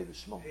following me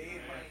this morning?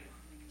 Amen.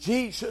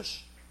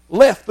 Jesus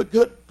left the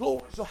good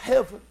glories of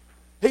heaven.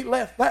 He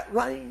left that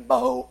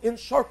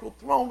rainbow-encircled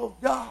throne of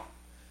God.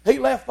 He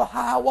left the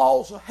high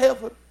walls of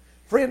heaven,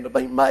 friend, to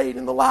be made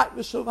in the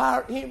likeness of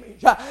our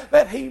image,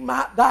 that He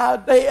might die a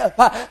death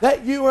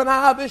that you and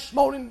I this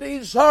morning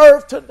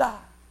deserve to die.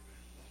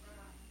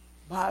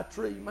 By a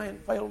tree, man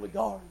fell in the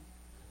garden,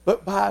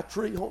 but by a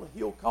tree on a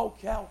hill called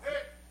Calvary,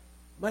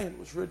 man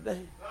was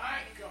redeemed.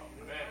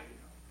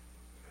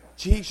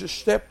 Jesus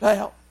stepped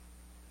out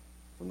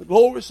from the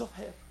glories of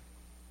heaven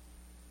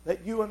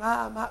that you and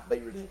I might be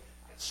redeemed.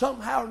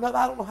 Somehow or another,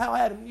 I don't know how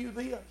Adam knew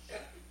this,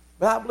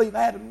 but I believe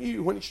Adam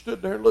knew when he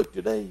stood there and looked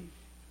at Eve.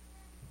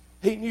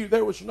 He knew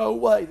there was no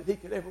way that he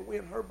could ever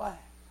win her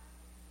back.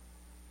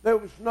 There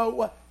was no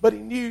way. But he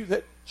knew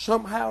that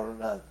somehow or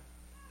another,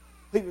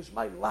 he was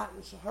made in the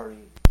likeness of her image.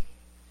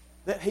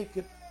 That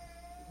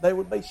there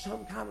would be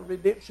some kind of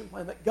redemption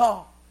plan, that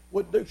God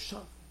would do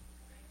something.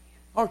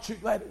 Aren't you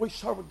glad that we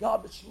serve a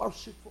God that's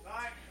merciful?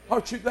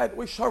 Aren't you glad that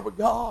we serve a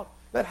God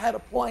that had a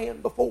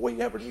plan before we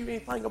ever knew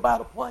anything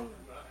about a plan?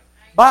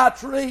 By a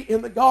tree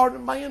in the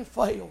garden, man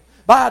fell.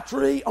 By a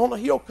tree on a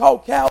hill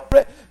called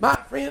Calvary, my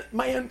friend,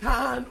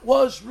 mankind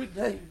was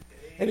redeemed.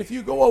 And if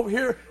you go over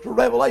here to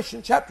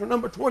Revelation chapter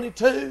number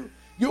 22,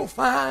 you'll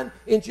find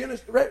in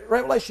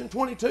Revelation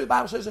 22, the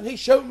Bible says, and He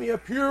showed me a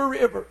pure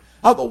river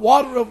of the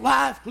water of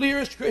life, clear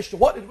as crystal.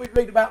 What did we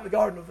read about in the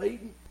Garden of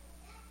Eden?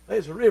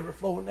 There's a river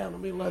flowing down the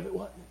middle of it,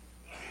 wasn't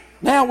it?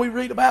 Now we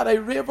read about a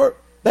river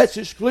that's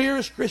as clear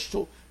as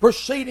crystal,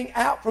 proceeding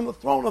out from the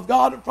throne of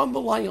God and from the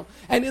Lamb.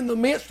 And in the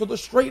midst of the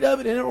street of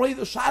it, and on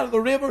either side of the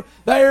river,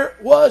 there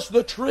was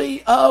the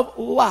tree of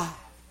life.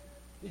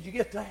 Did you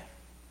get that?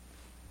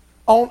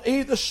 On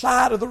either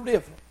side of the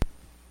river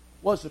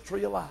was the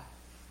tree of life.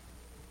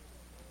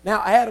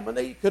 Now Adam and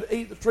Eve could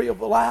eat the tree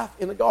of life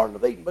in the Garden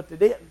of Eden, but they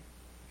didn't,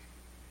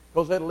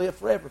 because they'd live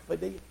forever if they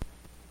did.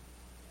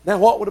 Now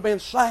what would have been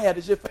sad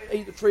is if they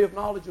ate the tree of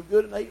knowledge of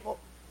good and evil,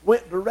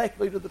 went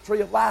directly to the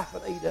tree of life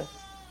and ate of it.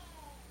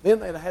 Then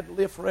they'd have had to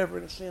live forever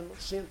in a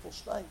sinful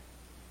state.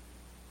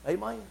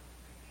 Amen.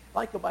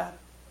 Think about it.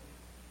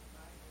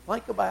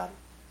 Think about it.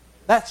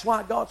 That's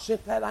why God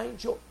sent that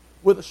angel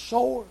with a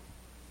sword,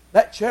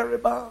 that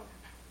cherubim,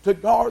 to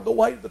guard the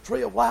way to the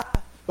tree of life,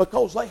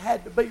 because they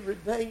had to be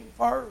redeemed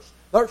first.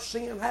 Their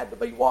sin had to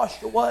be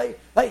washed away.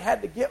 They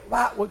had to get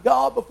right with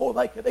God before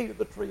they could eat of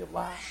the tree of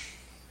life.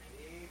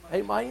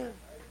 Amen.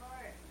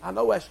 I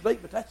know that's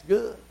deep, but that's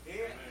good.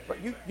 But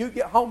you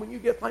get home and you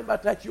get thinking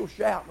about that, you'll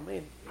shout in a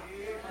minute.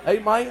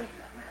 Amen.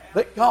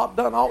 That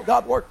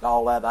God worked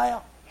all that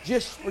out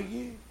just for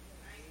you.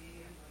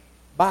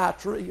 By a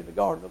tree in the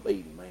Garden of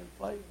Eden, man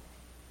failed.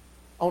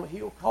 On a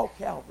hill called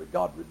Calvary,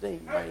 God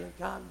redeemed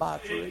mankind by a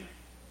tree.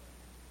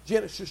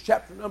 Genesis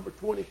chapter number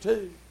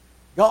 22.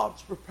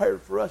 God's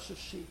prepared for us a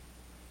city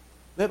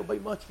that'll be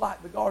much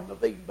like the Garden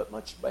of Eden, but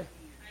much better.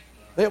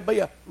 There'll be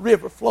a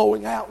river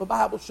flowing out. The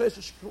Bible says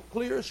it's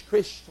clear as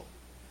crystal.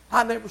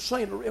 I've never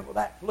seen a river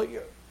that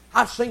clear.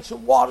 I've seen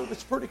some water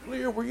that's pretty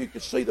clear where you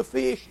could see the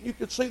fish and you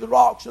could see the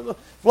rocks and the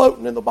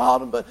floating in the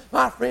bottom. But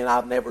my friend,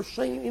 I've never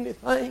seen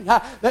anything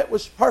that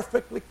was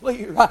perfectly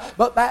clear.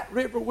 But that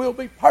river will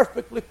be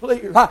perfectly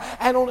clear.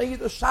 And on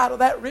either side of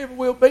that river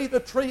will be the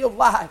tree of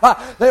life.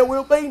 There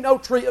will be no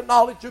tree of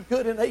knowledge of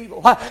good and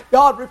evil.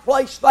 God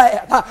replaced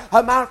that,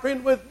 my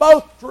friend, with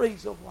both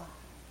trees of life.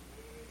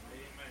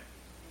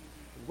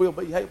 We'll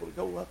be able to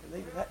go up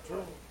and eat of that tree.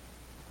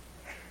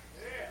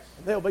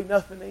 And there'll be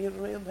nothing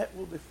in them that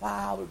will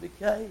defile or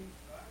decay.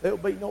 There'll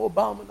be no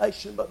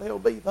abomination, but there'll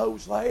be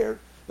those there.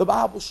 The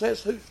Bible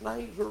says whose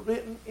names are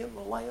written in the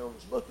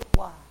Lamb's book of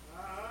life.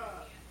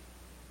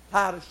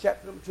 Titus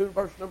chapter number 2,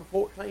 verse number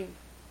 14,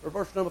 or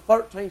verse number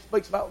 13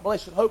 speaks about the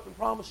blessed hope and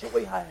promise that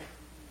we have.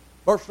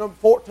 Verse number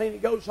 14, he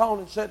goes on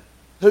and said,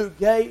 who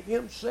gave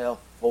himself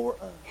for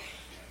us.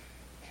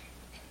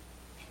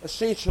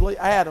 Essentially,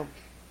 Adam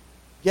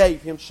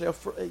gave himself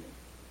for Eve.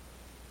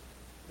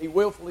 He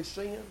willfully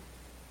sinned,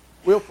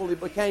 willfully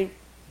became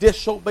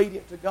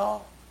disobedient to God,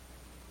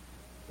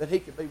 that he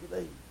could be with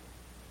Eve.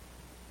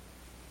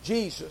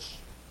 Jesus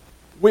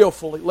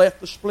willfully left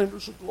the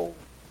splendors of glory,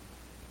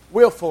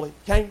 willfully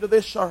came to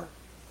this earth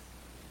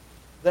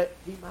that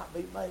he might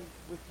be made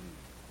with you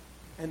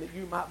and that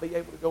you might be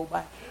able to go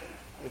back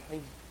with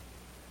him.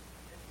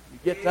 You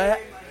get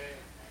that?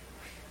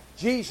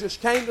 Jesus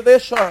came to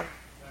this earth,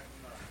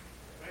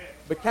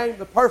 became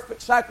the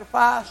perfect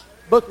sacrifice.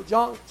 Book of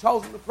John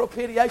calls him the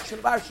propitiation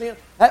of our sin.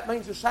 That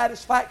means the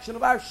satisfaction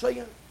of our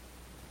sin,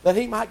 that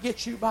he might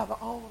get you by the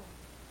arm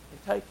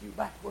and take you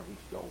back where he's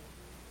going.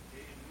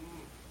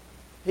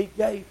 He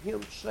gave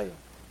himself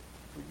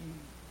for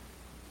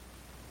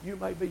you. You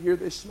may be here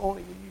this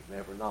morning and you've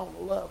never known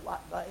a love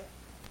like that.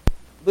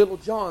 Little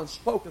John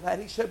spoke of that.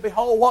 He said,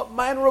 behold, what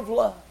manner of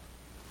love.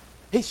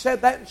 He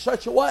said that in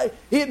such a way,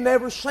 he had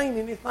never seen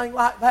anything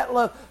like that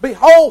love.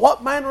 Behold,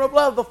 what manner of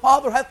love the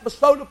Father hath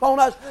bestowed upon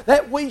us,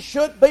 that we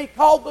should be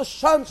called the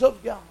sons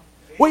of God.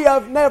 We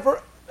have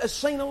never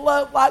seen a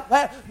love like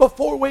that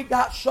before we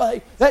got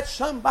saved. That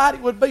somebody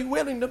would be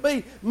willing to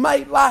be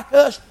made like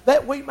us,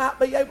 that we might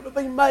be able to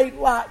be made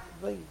like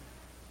them.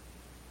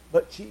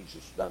 But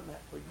Jesus done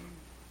that for you.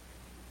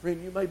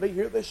 Friend, you may be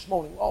here this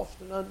morning,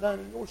 lost and undone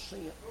in your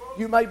sin.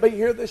 You may be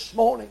here this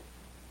morning,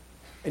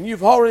 and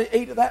you've already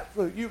eaten that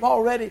fruit. You've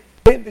already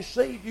been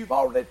deceived. You've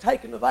already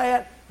taken to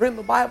that. Friend,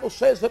 the Bible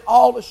says that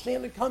all have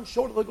sinned and come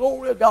short of the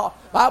glory of God.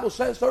 The Bible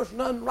says there's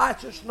none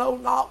righteous, no,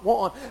 not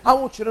one. I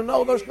want you to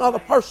know there's not a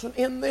person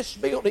in this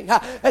building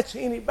that's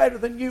any better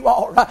than you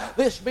are.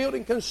 This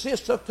building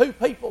consists of two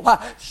people,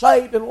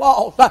 saved and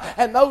lost.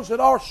 And those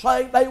that are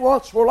saved, they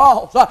once were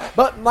lost,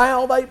 but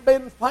now they've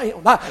been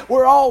found.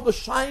 We're all the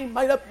same,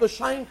 made up of the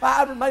same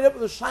fiber, made up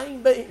of the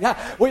same being.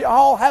 We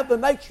all have the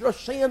nature of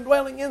sin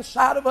dwelling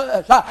inside of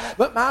us.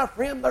 But my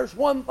friend, there's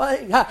one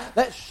thing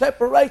that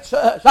separates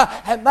us,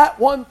 and that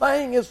one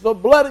thing is the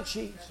blood of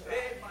Jesus.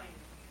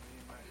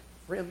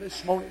 Friend,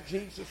 this morning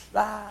Jesus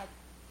died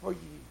for you.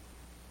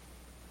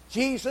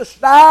 Jesus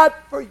died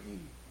for you.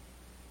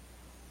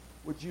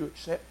 Would you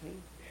accept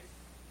him?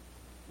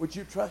 Would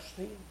you trust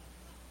him?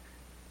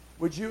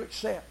 Would you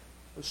accept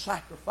the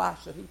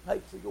sacrifice that he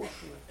paid for your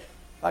sin?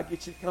 If I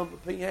get you to come to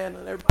the piano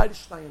and everybody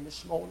stand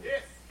this morning.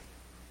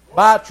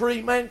 By a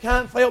tree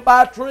mankind fell,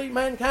 by a tree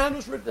mankind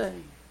was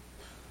redeemed.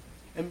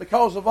 And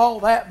because of all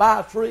that,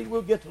 by a tree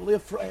we'll get to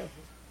live forever.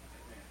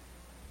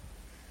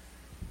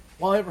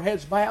 While every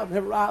head's bowed and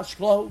every eye's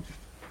closed,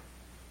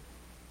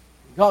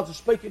 God's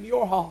speaking to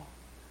your heart.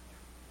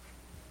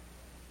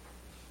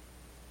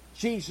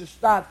 Jesus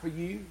died for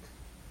you.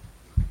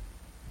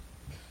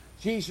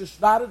 Jesus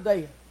died a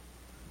death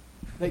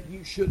that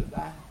you should have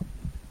died.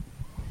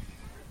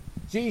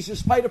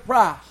 Jesus paid a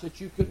price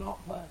that you could not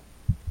pay.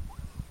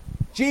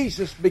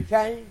 Jesus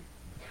became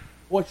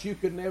what you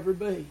could never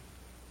be,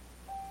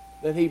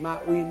 that he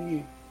might win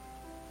you.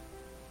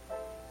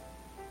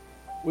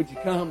 Would you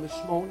come this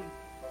morning?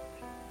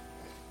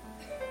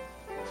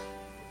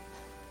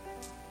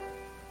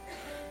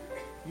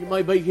 You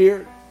may be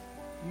here.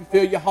 You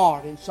feel your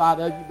heart inside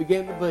of you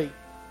begin to beat.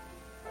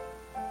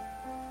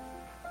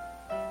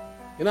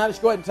 Can I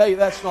just go ahead and tell you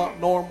that's not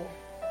normal?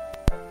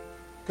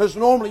 Because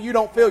normally you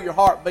don't feel your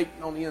heart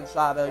beating on the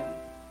inside of you.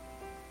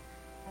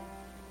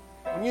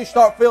 When you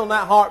start feeling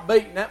that heart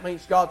beating, that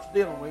means God's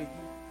dealing with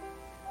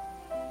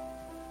you.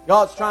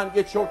 God's trying to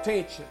get your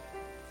attention.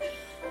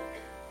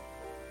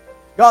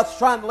 God's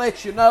trying to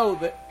let you know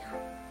that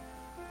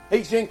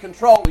he's in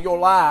control of your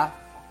life.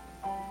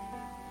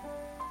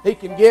 He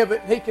can give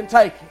it, he can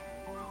take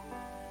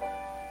it.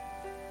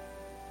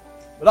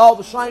 But all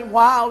the same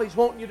while, he's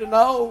wanting you to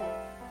know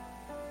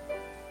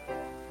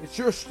that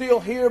you're still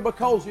here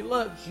because he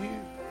loves you.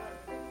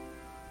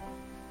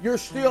 You're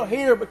still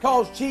here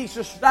because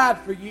Jesus died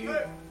for you.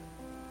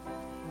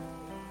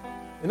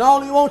 And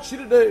all He wants you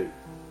to do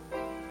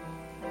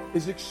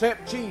is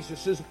accept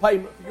Jesus as a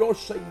payment for your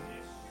sins.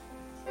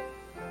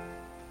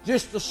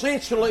 Just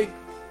essentially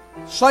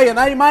say an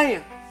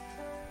amen.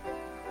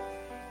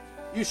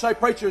 You say,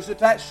 preacher, is it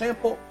that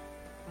simple?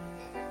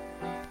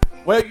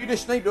 Well, you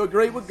just need to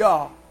agree with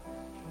God.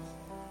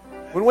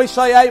 When we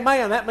say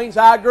amen, that means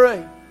I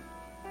agree.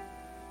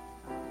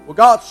 Well,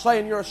 God's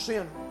saying you're a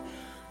sinner.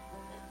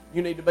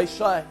 You need to be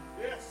saved.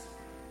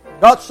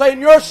 God's saying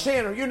you're a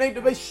sinner. You need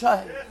to be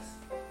saved.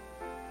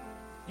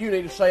 You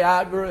need to say,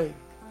 I agree.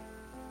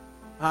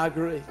 I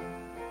agree.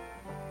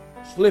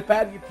 Slip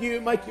out of your pew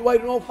and make your way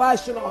to an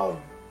old-fashioned altar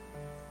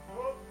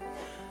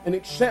and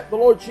accept the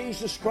Lord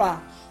Jesus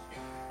Christ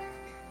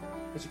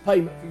as a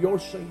payment for your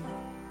sin.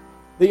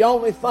 The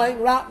only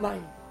thing right now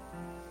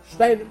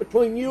standing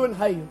between you and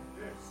hell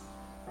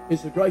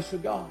is the grace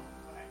of God.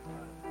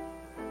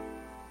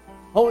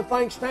 Only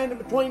thing standing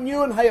between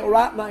you and hell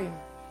right now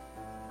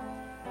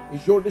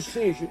is your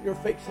decision you're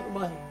fixing to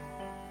make.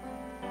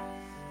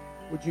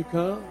 Would you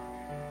come?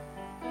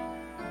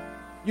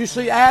 You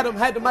see, Adam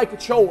had to make a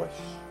choice.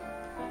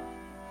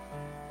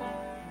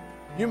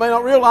 You may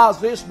not realize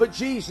this, but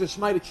Jesus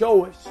made a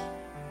choice.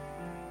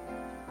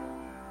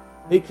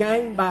 He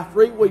came by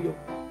free will.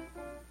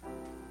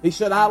 He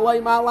said, I lay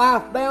my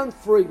life down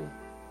freely.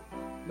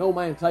 No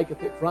man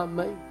taketh it from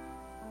me.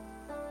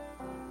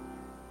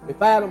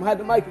 If Adam had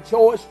to make a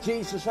choice,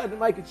 Jesus had to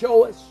make a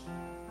choice.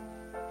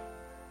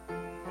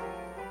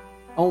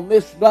 On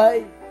this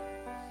day,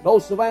 at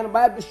Old Savannah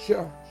Baptist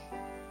Church,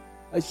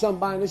 there's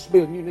somebody in this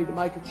building, you need to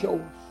make a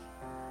choice.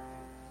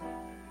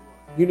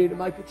 You need to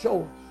make a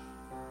choice.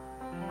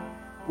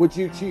 Would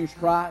you choose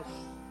Christ?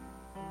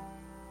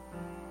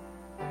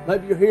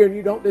 Maybe you're here and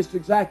you don't just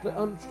exactly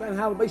understand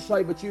how to be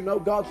saved, but you know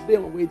God's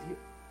dealing with you.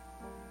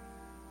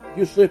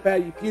 You slip out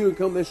of your pew and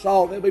come to this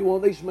altar, there'll be one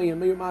of these men,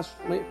 me or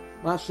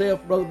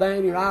myself, Brother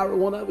Danny, or Ira,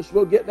 one of us,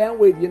 will get down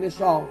with you in this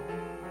altar.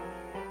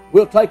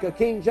 We'll take a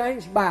King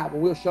James Bible.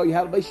 We'll show you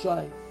how to be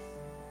saved.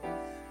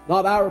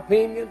 Not our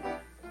opinion,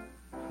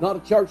 not a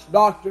church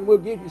doctrine. We'll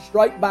give you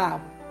straight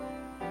Bible,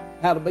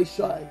 how to be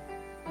saved.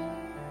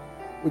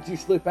 Would you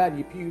slip out of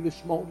your pew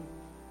this morning?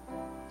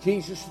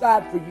 Jesus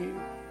died for you.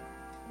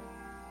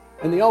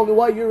 And the only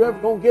way you're ever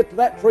going to get to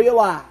that tree of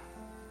life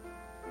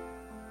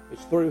is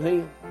through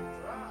Him.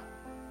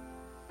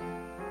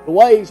 The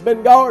way He's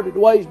been guarded, the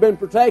way He's been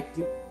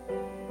protected,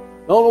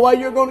 the only way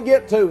you're going to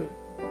get to it,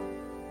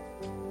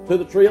 to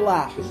the tree of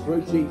life, is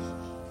through Jesus.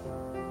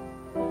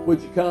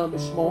 Would you come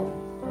this morning?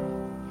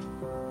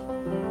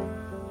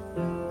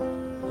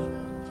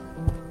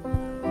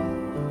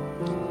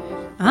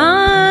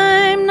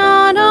 I'm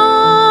not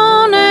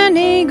on an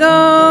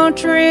ego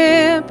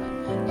trip.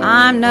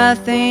 I'm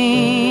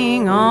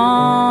nothing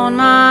on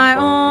my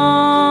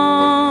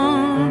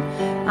own.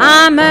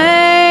 I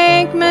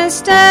make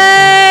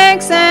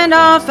mistakes and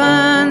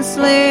often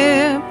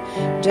slip.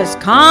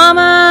 Just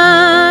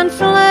common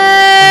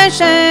flesh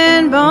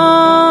and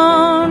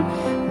bone.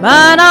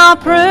 But I'll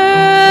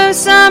prove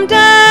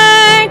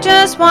someday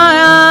just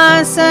why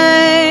I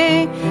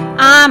say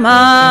I'm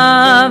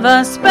of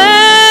a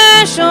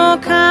special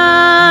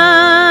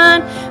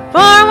kind.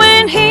 For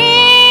when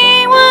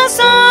He was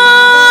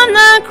on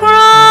the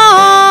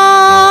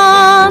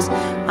cross,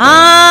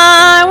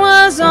 I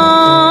was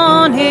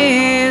on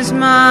His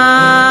mind.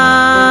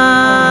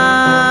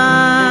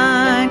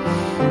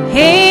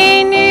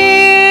 He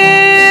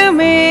knew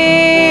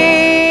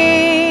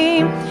me,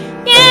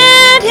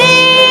 yet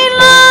He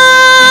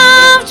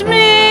loved me.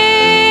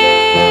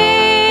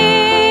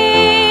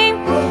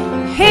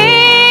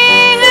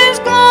 He whose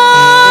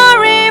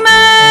glory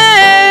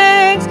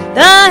makes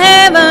the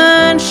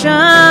heavens shine,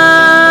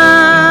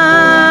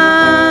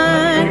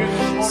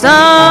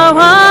 so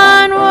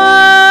unworthy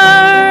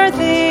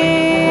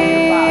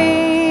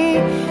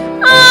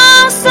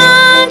of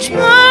such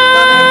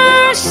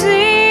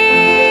mercy.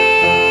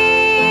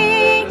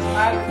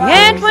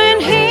 Yet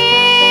when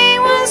He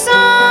was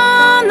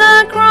on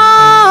the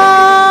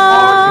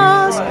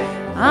cross,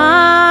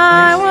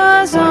 I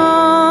was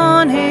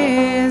on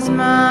His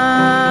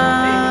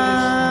mind.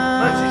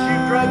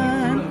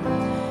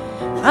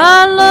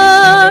 A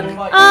look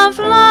of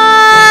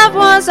love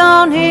was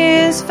on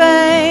His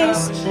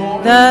face,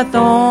 the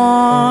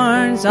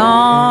thorns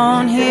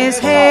on His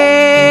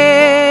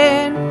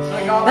head,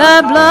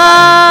 the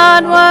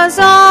blood was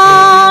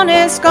on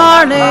His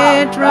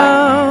scarlet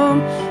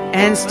robe,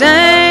 and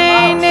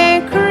stained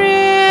it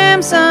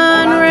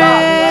crimson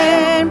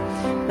red.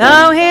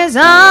 Though His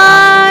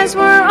eyes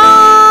were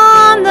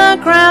on the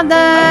crowd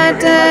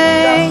that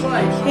day,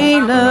 He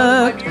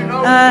looked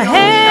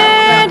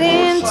ahead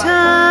in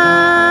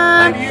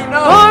time.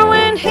 For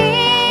when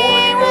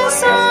He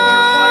was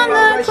on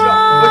the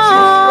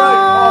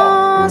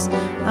cross,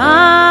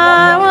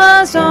 I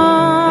was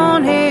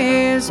on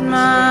His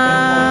mind.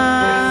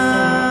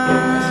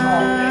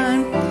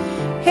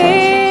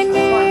 He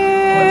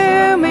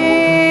knew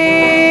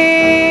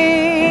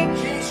me,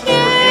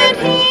 yet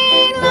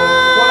He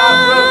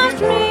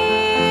loved me.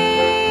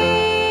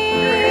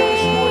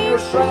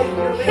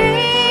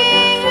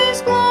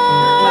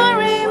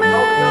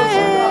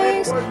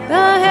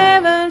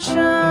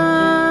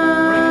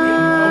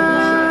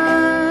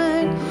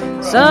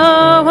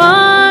 so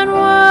unworthy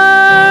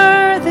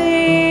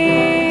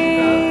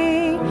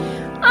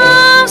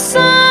of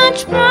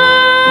such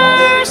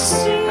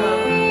mercy.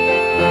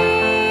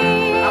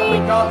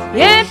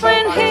 Yet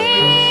when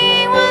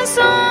he was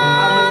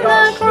on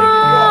the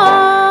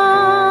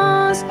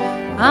cross,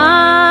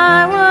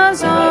 I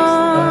was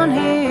on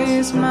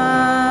his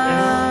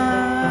mind.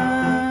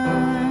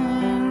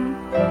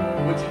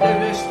 Would you do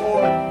this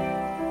for me?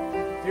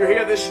 If you're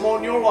here this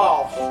morning, you're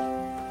lost.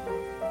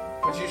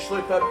 Would you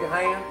slip up your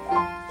hand?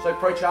 Say,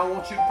 preacher, I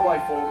want you to pray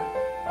for me.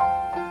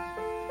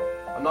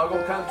 I'm not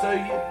going to come to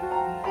you.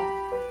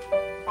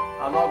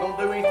 I'm not going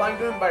to do anything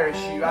to embarrass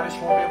you. I just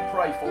want to be able to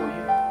pray for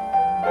you.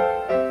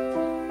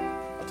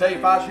 I tell you,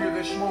 if I was here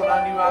this morning,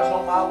 I knew I was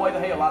on my way to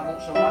hell, I'd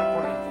want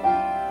somebody praying for me.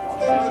 I'll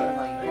show you their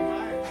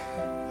name.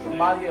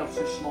 Somebody else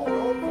this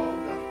morning.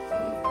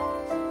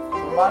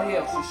 Somebody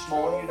else this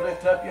morning, you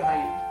lift up your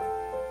hand.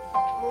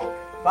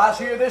 If I was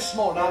here this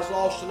morning, I was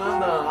lost and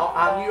undone.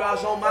 I knew I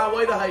was on my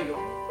way to hell.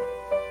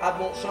 I'd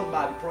want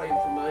somebody praying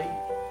for me.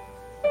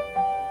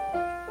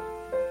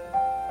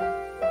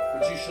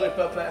 Would you slip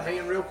up that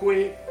hand real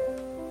quick?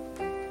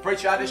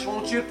 Preacher, I just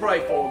want you to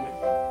pray for me.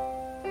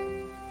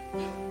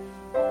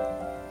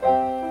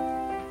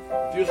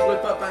 If you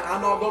slip up that,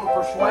 I'm not going to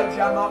persuade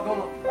you. I'm not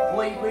going to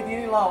plead with you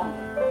any longer.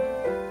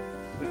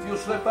 But if you'll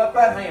slip up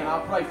that hand,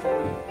 I'll pray for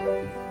you.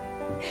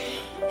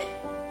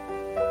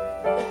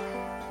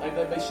 Maybe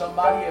there'll be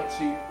somebody else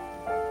here.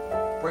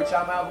 Preacher,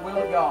 I'm out of the will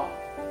of God.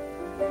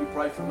 Will you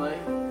pray for me?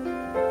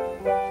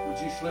 Would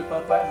you slip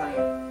up that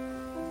hand?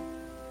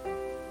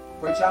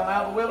 Preacher, I'm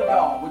out of the will of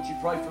God. Would you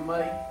pray for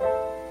me?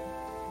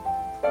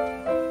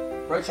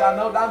 Preacher, I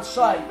know that I'm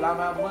saved, but I'm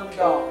out of the will of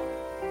God.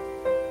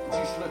 Would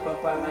you slip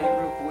up that hand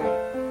real quick?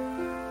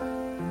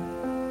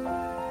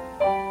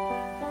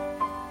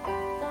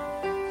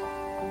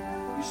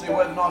 You see,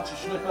 whether or not you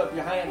slip up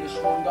your hand this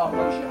morning, God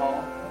knows your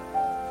heart.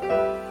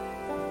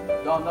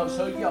 God knows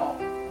who you are.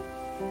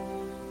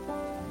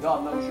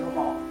 God knows your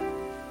heart.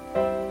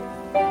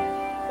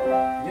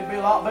 It'd be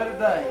a lot better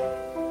day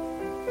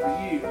for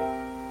you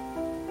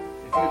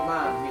if you'd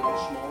mind Him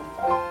this morning.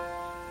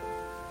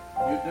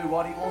 You'd do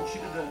what He wants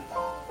you to do.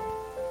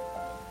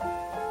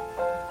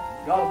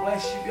 God will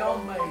bless you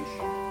beyond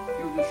measure.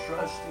 You'll just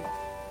trust Him.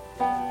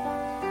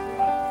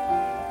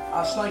 I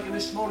was thinking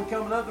this morning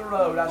coming up the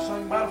road, I was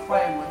thinking about a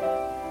family.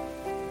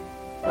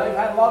 They've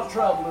had a lot of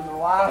trouble in their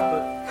life,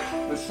 but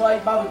they're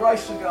saved by the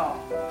grace of God.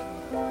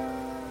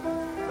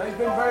 There's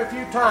been very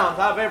few times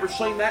I've ever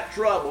seen that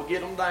trouble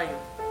get them down.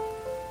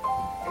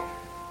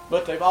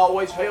 But they've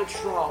always held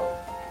strong.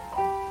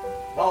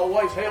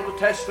 Always held a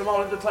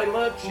testimony that they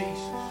love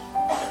Jesus.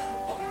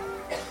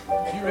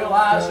 You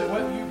realize that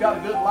whether you've got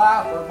a good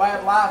life or a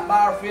bad life by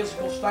our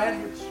physical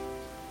standards,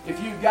 if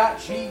you've got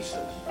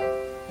Jesus,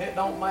 it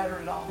don't matter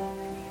at all.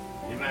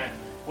 Amen.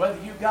 Whether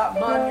you've got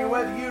money or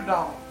whether you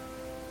don't,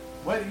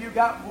 whether you've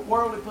got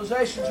worldly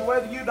possessions or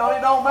whether you don't,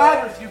 it don't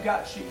matter if you've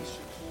got Jesus.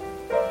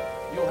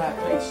 You'll have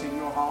peace in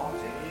your heart.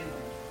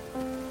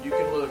 You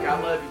can look. I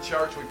love you,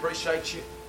 church. We appreciate you.